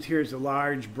constellations, here's the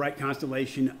large, bright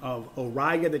constellation of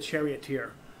Auriga the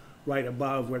Charioteer, right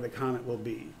above where the comet will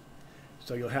be.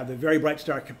 So you'll have the very bright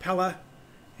star Capella,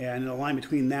 and the line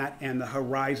between that and the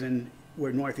horizon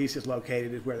where northeast is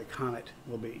located is where the comet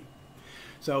will be.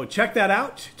 So check that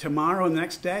out. Tomorrow and the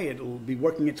next day, it will be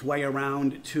working its way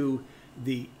around to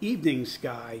the evening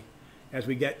sky as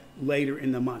we get later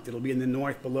in the month. It'll be in the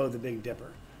north below the Big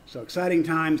Dipper. So exciting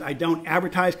times. I don't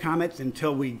advertise comets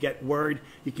until we get word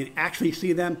you can actually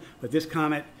see them, but this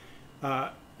comet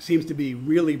seems to be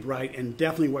really bright and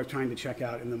definitely worth trying to check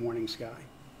out in the morning sky.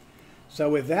 So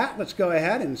with that, let's go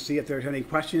ahead and see if there's any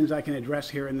questions I can address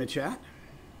here in the chat.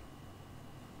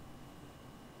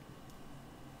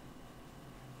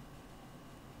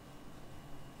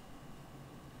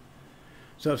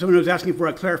 So someone was asking for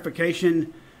a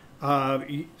clarification.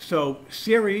 So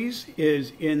Ceres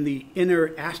is in the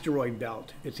inner asteroid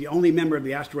belt. It's the only member of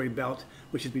the asteroid belt,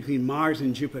 which is between Mars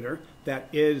and Jupiter, that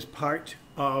is part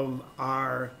of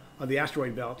the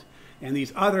asteroid belt. And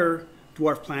these other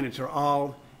dwarf planets are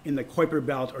all in the Kuiper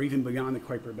belt or even beyond the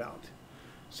Kuiper belt.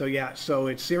 So yeah,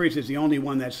 so Ceres is the only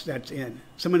one that's in.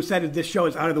 Someone said that this show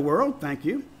is out of the world. Thank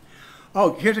you.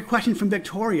 Oh, here's a question from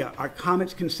Victoria. Are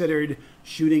comets considered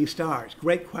shooting stars?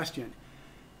 Great question.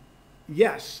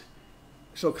 Yes.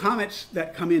 So comets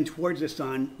that come in towards the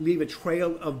sun leave a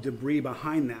trail of debris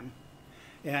behind them.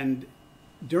 And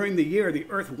during the year, the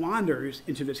Earth wanders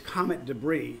into this comet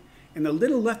debris, and the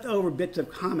little leftover bits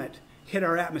of comet hit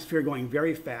our atmosphere going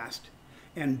very fast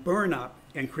and burn up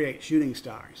and create shooting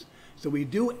stars. So we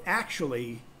do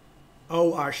actually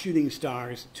owe our shooting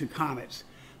stars to comets,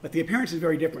 but the appearance is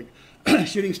very different.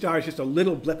 Shooting star is just a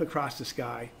little blip across the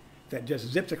sky that just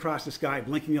zips across the sky,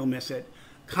 blinking you'll miss it.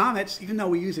 Comets, even though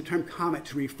we use the term comet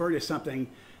to refer to something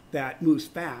that moves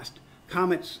fast,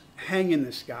 comets hang in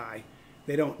the sky.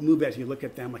 They don't move as you look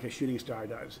at them like a shooting star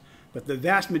does. But the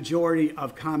vast majority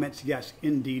of comets, yes,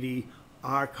 indeed,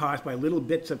 are caused by little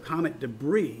bits of comet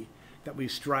debris that we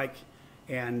strike,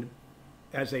 and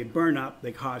as they burn up,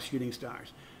 they cause shooting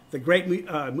stars. The great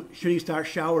shooting star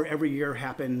shower every year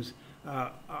happens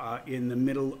in the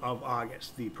middle of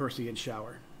August, the Perseid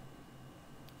shower.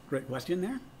 Great question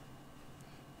there.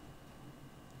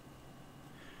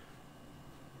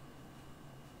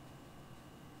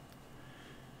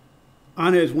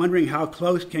 Anna is wondering, how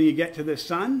close can you get to the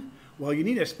sun? Well, you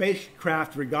need a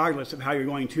spacecraft regardless of how you're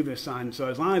going to the sun. So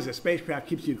as long as the spacecraft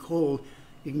keeps you cool,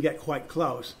 you can get quite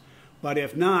close. But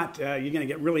if not, you're going to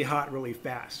get really hot really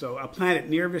fast. So a planet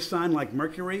near the sun like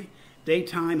Mercury,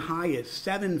 daytime high is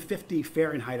 750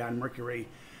 Fahrenheit on Mercury,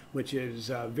 which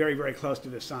is very, very close to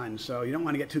the sun. So you don't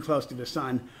want to get too close to the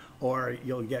sun or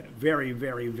you'll get very,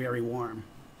 very, very warm.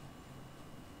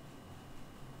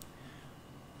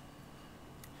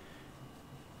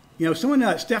 You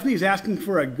know, Stephanie's asking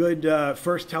for a good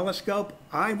first telescope.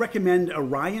 I recommend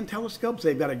Orion telescopes.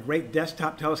 They've got a great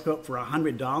desktop telescope for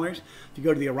 $100. If you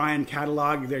go to the Orion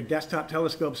catalog, their desktop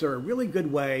telescopes are a really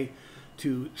good way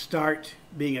to start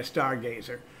being a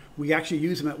stargazer. We actually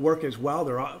use them at work as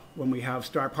well. When we have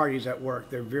star parties at work,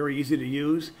 they're very easy to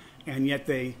use, and yet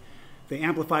they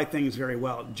amplify things very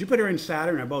well. Jupiter and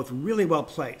Saturn are both really well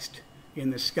placed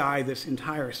in the sky this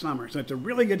entire summer. So it's a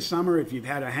really good summer if you've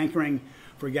had a hankering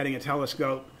for getting a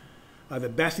telescope. The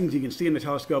best things you can see in the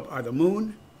telescope are the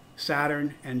Moon,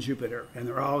 Saturn, and Jupiter, and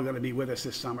they're all going to be with us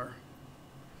this summer.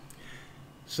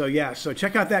 So yeah, so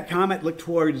check out that comet. Look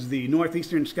towards the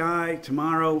northeastern sky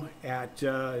tomorrow at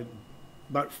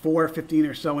about 4:15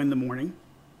 or so in the morning.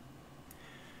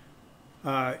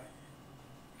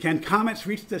 Can comets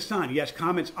reach the sun? Yes,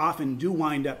 comets often do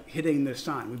wind up hitting the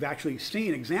sun. We've actually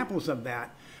seen examples of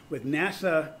that with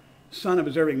NASA sun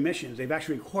observing missions. They've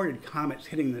actually recorded comets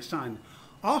hitting the sun.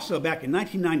 Also, back in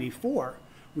 1994,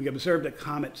 we observed a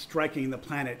comet striking the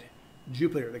planet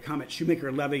Jupiter. The comet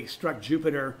Shoemaker-Levy struck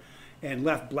Jupiter and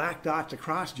left black dots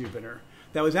across Jupiter.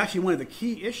 That was actually one of the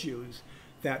key issues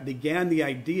that began the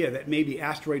idea that maybe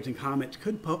asteroids and comets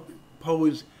could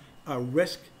pose a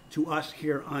risk to us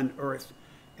here on Earth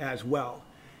as well,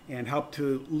 and help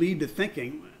to lead to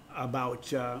thinking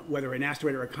about whether an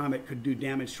asteroid or a comet could do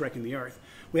damage striking the Earth.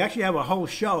 We actually have a whole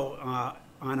show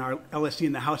on our LSC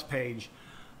in the House page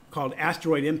called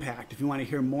Asteroid Impact, if you want to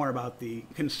hear more about the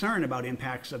concern about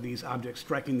impacts of these objects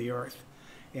striking the Earth.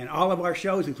 And all of our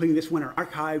shows, including this one, are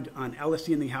archived on LSC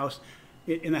in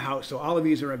the House. So all of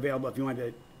these are available if you want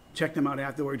to check them out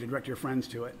afterwards or direct your friends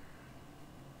to it.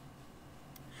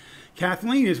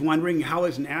 Kathleen is wondering, how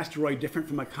is an asteroid different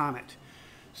from a comet?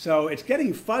 So it's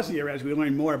getting fuzzier as we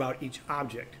learn more about each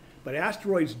object. But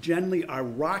asteroids generally are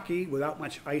rocky without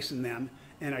much ice in them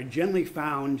and are generally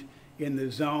found in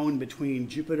the zone between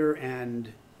Jupiter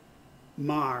and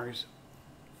Mars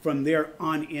from there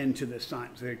on into the sun.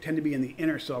 So they tend to be in the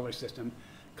inner solar system.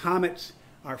 Comets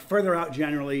are further out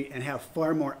generally and have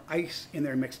far more ice in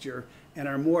their mixture and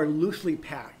are more loosely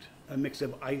packed, a mix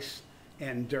of ice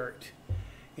and dirt.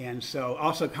 And so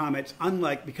also comets,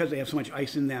 because they have so much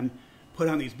ice in them, put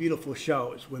on these beautiful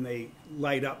shows when they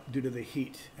light up due to the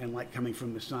heat and light coming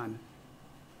from the sun.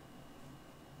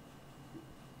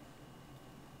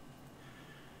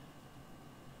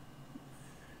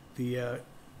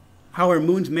 How are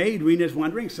moons made? Rena is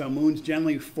wondering. So moons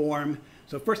generally form,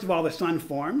 so first of all, the sun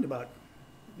formed about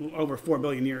over 4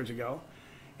 billion years ago.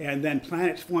 And then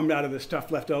planets formed out of the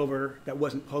stuff left over that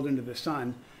wasn't pulled into the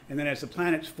sun. And then as the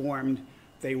planets formed,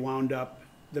 they wound up,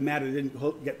 the matter that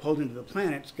didn't get pulled into the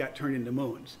planets got turned into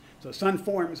moons. So the sun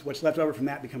forms, what's left over from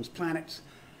that becomes planets.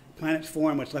 Planets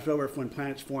form, what's left over when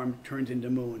planets form turns into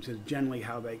moons, is generally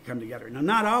how they come together. Now,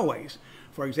 not always.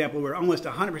 For example, we're almost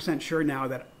 100% sure now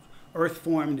that Earth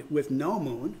formed with no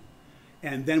moon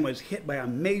and then was hit by a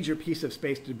major piece of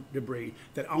space debris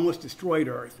that almost destroyed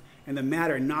Earth, and the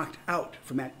matter knocked out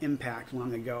from that impact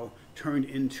long ago turned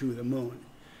into the moon.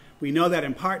 We know that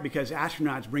in part because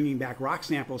astronauts bringing back rock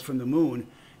samples from the moon,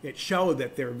 it showed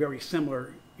that they're very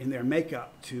similar in their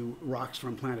makeup to rocks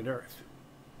from planet Earth.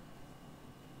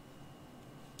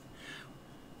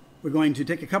 We're going to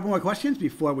take a couple more questions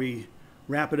before we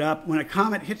wrap it up. When a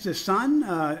comet hits the sun,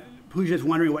 Pooja's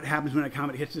wondering what happens when a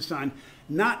comet hits the sun.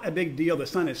 Not a big deal. The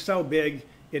sun is so big,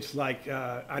 it's like,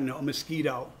 I don't know, a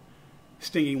mosquito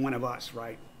stinging one of us,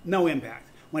 right? No impact.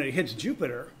 When it hits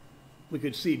Jupiter, we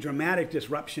could see dramatic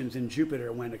disruptions in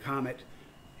Jupiter when a comet,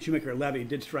 Shoemaker-Levy,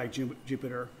 did strike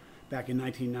Jupiter back in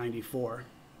 1994.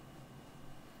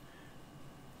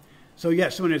 So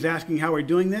yes, someone is asking how we're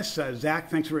doing this.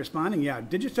 Zach, thanks for responding. Yeah,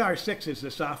 Digistar 6 is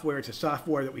the software. It's a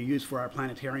software that we use for our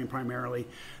planetarium primarily.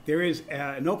 There is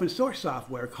an open source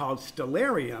software called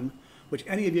Stellarium, which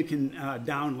any of you can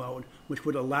download, which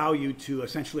would allow you to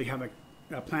essentially have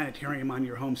a planetarium on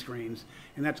your home screens.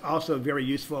 And that's also very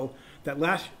useful. That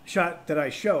last shot that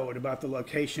I showed about the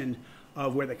location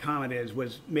of where the comet is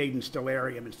was made in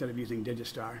Stellarium instead of using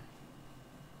Digistar.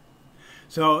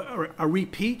 So a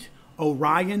repeat,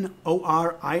 Orion,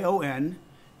 O-R-I-O-N,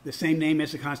 the same name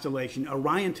as the constellation.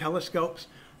 Orion telescopes,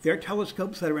 their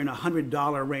telescopes that are in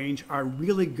 $100 range are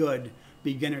really good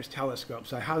beginner's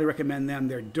telescopes. I highly recommend them.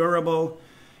 They're durable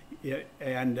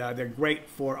and they're great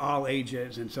for all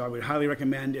ages. And so I would highly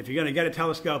recommend, if you're going to get a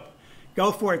telescope,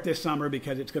 go for it this summer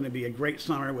because it's going to be a great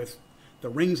summer with the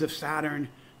rings of Saturn,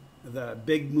 the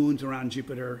big moons around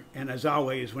Jupiter, and as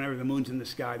always, whenever the moon's in the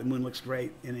sky, the moon looks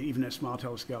great in even a small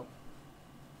telescope.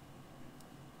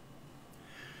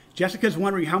 Jessica's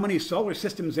wondering how many solar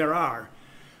systems there are.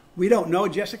 We don't know,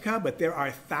 Jessica, but there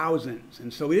are thousands.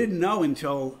 And so we didn't know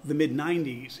until the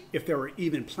mid-90s if there were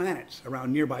even planets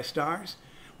around nearby stars.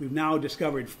 We've now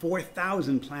discovered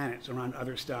 4,000 planets around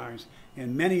other stars,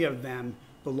 and many of them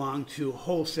belong to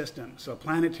whole systems. So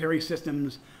planetary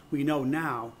systems, we know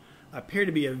now, appear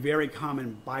to be a very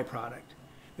common byproduct.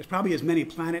 There's probably as many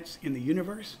planets in the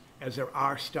universe as there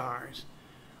are stars,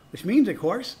 which means, of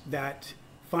course, that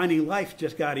finding life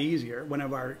just got easier. One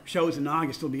of our shows in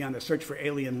August will be on the search for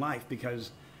alien life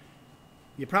because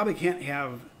you probably can't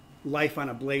have life on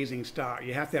a blazing star.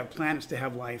 You have to have planets to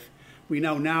have life. We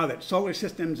know now that solar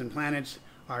systems and planets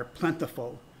are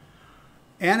plentiful.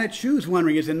 Anna Chu's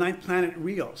wondering, is the ninth planet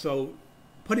real? So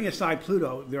putting aside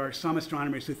Pluto, there are some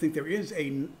astronomers who think there is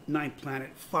a ninth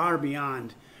planet far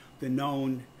beyond the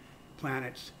known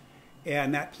planets.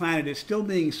 And that planet is still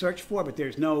being searched for, but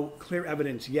there's no clear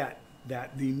evidence yet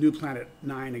that the new planet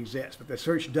 9 exists, but the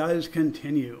search does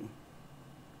continue.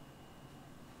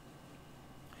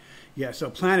 Yeah, so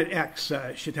Planet X,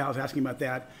 Chital's asking about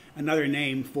that, another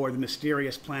name for the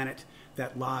mysterious planet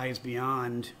that lies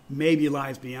beyond, maybe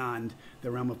lies beyond the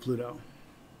realm of Pluto.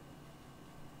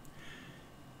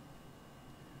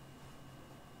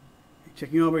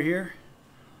 Checking over here.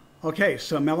 Okay,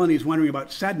 so Melanie's wondering about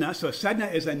Sedna. So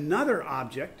Sedna is another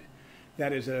object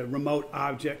that is a remote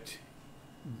object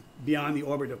beyond the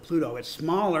orbit of Pluto. It's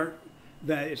smaller,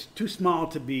 it's too small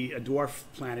to be a dwarf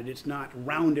planet. It's not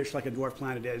roundish like a dwarf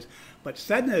planet is. But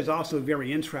Sedna is also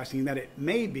very interesting that it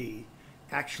may be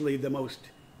actually the most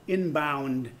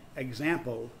inbound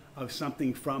example of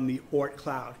something from the Oort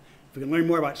cloud. If we can learn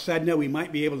more about Sedna, we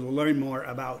might be able to learn more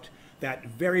about that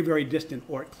very, very distant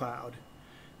Oort cloud.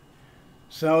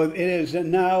 So it is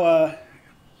now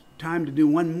time to do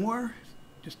one more.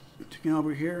 Just checking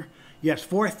over here. Yes,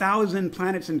 4,000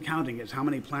 planets and counting is how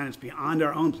many planets beyond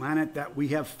our own planet that we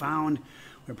have found.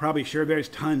 We're probably sure there's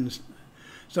tons.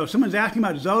 So someone's asking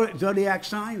about zodiac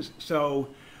signs. So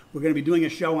we're going to be doing a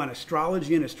show on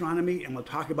astrology and astronomy, and we'll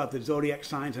talk about the zodiac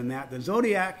signs and that. The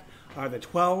zodiac are the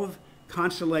 12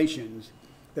 constellations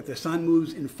that the sun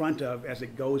moves in front of as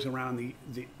it goes around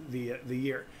the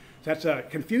year. So that's a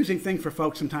confusing thing for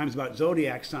folks sometimes about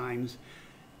zodiac signs.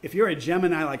 If you're a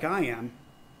Gemini like I am,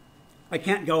 I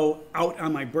can't go out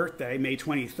on my birthday, May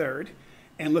 23rd,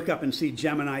 and look up and see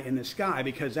Gemini in the sky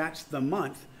because that's the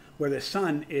month where the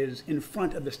sun is in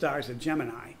front of the stars of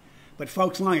Gemini. But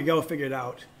folks long ago figured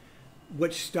out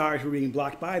which stars were being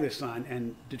blocked by the sun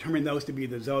and determined those to be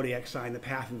the zodiac sign, the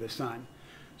path of the sun.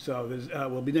 So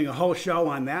we'll be doing a whole show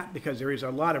on that because there is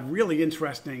a lot of really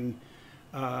interesting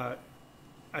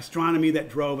astronomy that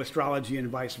drove astrology and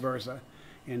vice versa.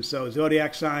 And so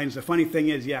zodiac signs, the funny thing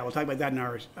is, yeah, we'll talk about that in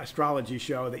our astrology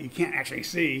show, that you can't actually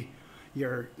see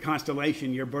your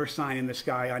constellation, your birth sign in the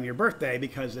sky on your birthday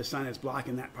because the sun is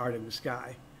blocking that part of the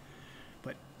sky.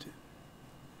 But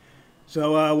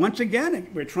so once again,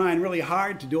 we're trying really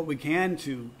hard to do what we can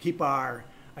to keep our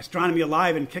astronomy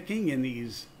alive and kicking in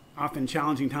these often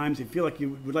challenging times. If you feel like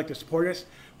you would like to support us,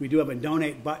 we do have a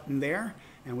donate button there,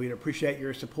 and we'd appreciate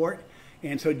your support.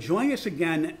 And so join us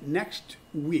again next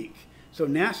week. So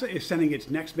NASA is sending its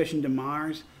next mission to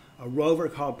Mars, a rover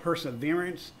called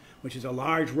Perseverance, which is a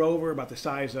large rover about the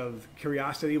size of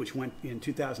Curiosity, which went in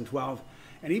 2012,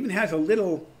 and even has a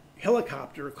little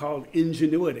helicopter called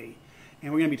Ingenuity.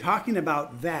 And we're going to be talking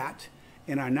about that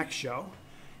in our next show.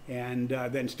 And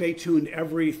then stay tuned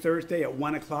every Thursday at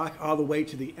 1 o'clock all the way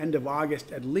to the end of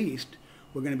August at least.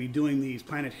 We're going to be doing these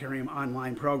Planetarium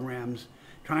Online programs,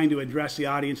 trying to address the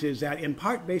audiences that, in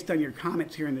part based on your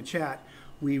comments here in the chat,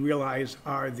 we realize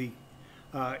are the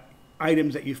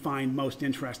items that you find most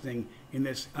interesting in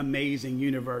this amazing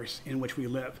universe in which we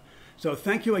live. So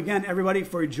thank you again, everybody,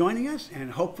 for joining us,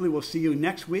 and hopefully we'll see you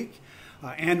next week.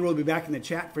 Andrew will be back in the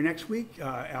chat for next week.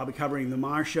 I'll be covering the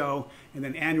Mars show, and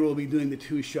then Andrew will be doing the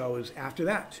 2 shows after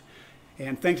that.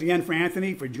 And thanks again for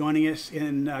Anthony for joining us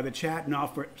in the chat, and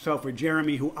also for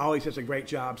Jeremy, who always does a great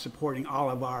job supporting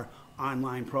all of our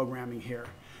online programming here.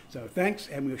 So thanks,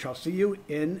 and we shall see you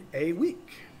in a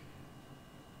week.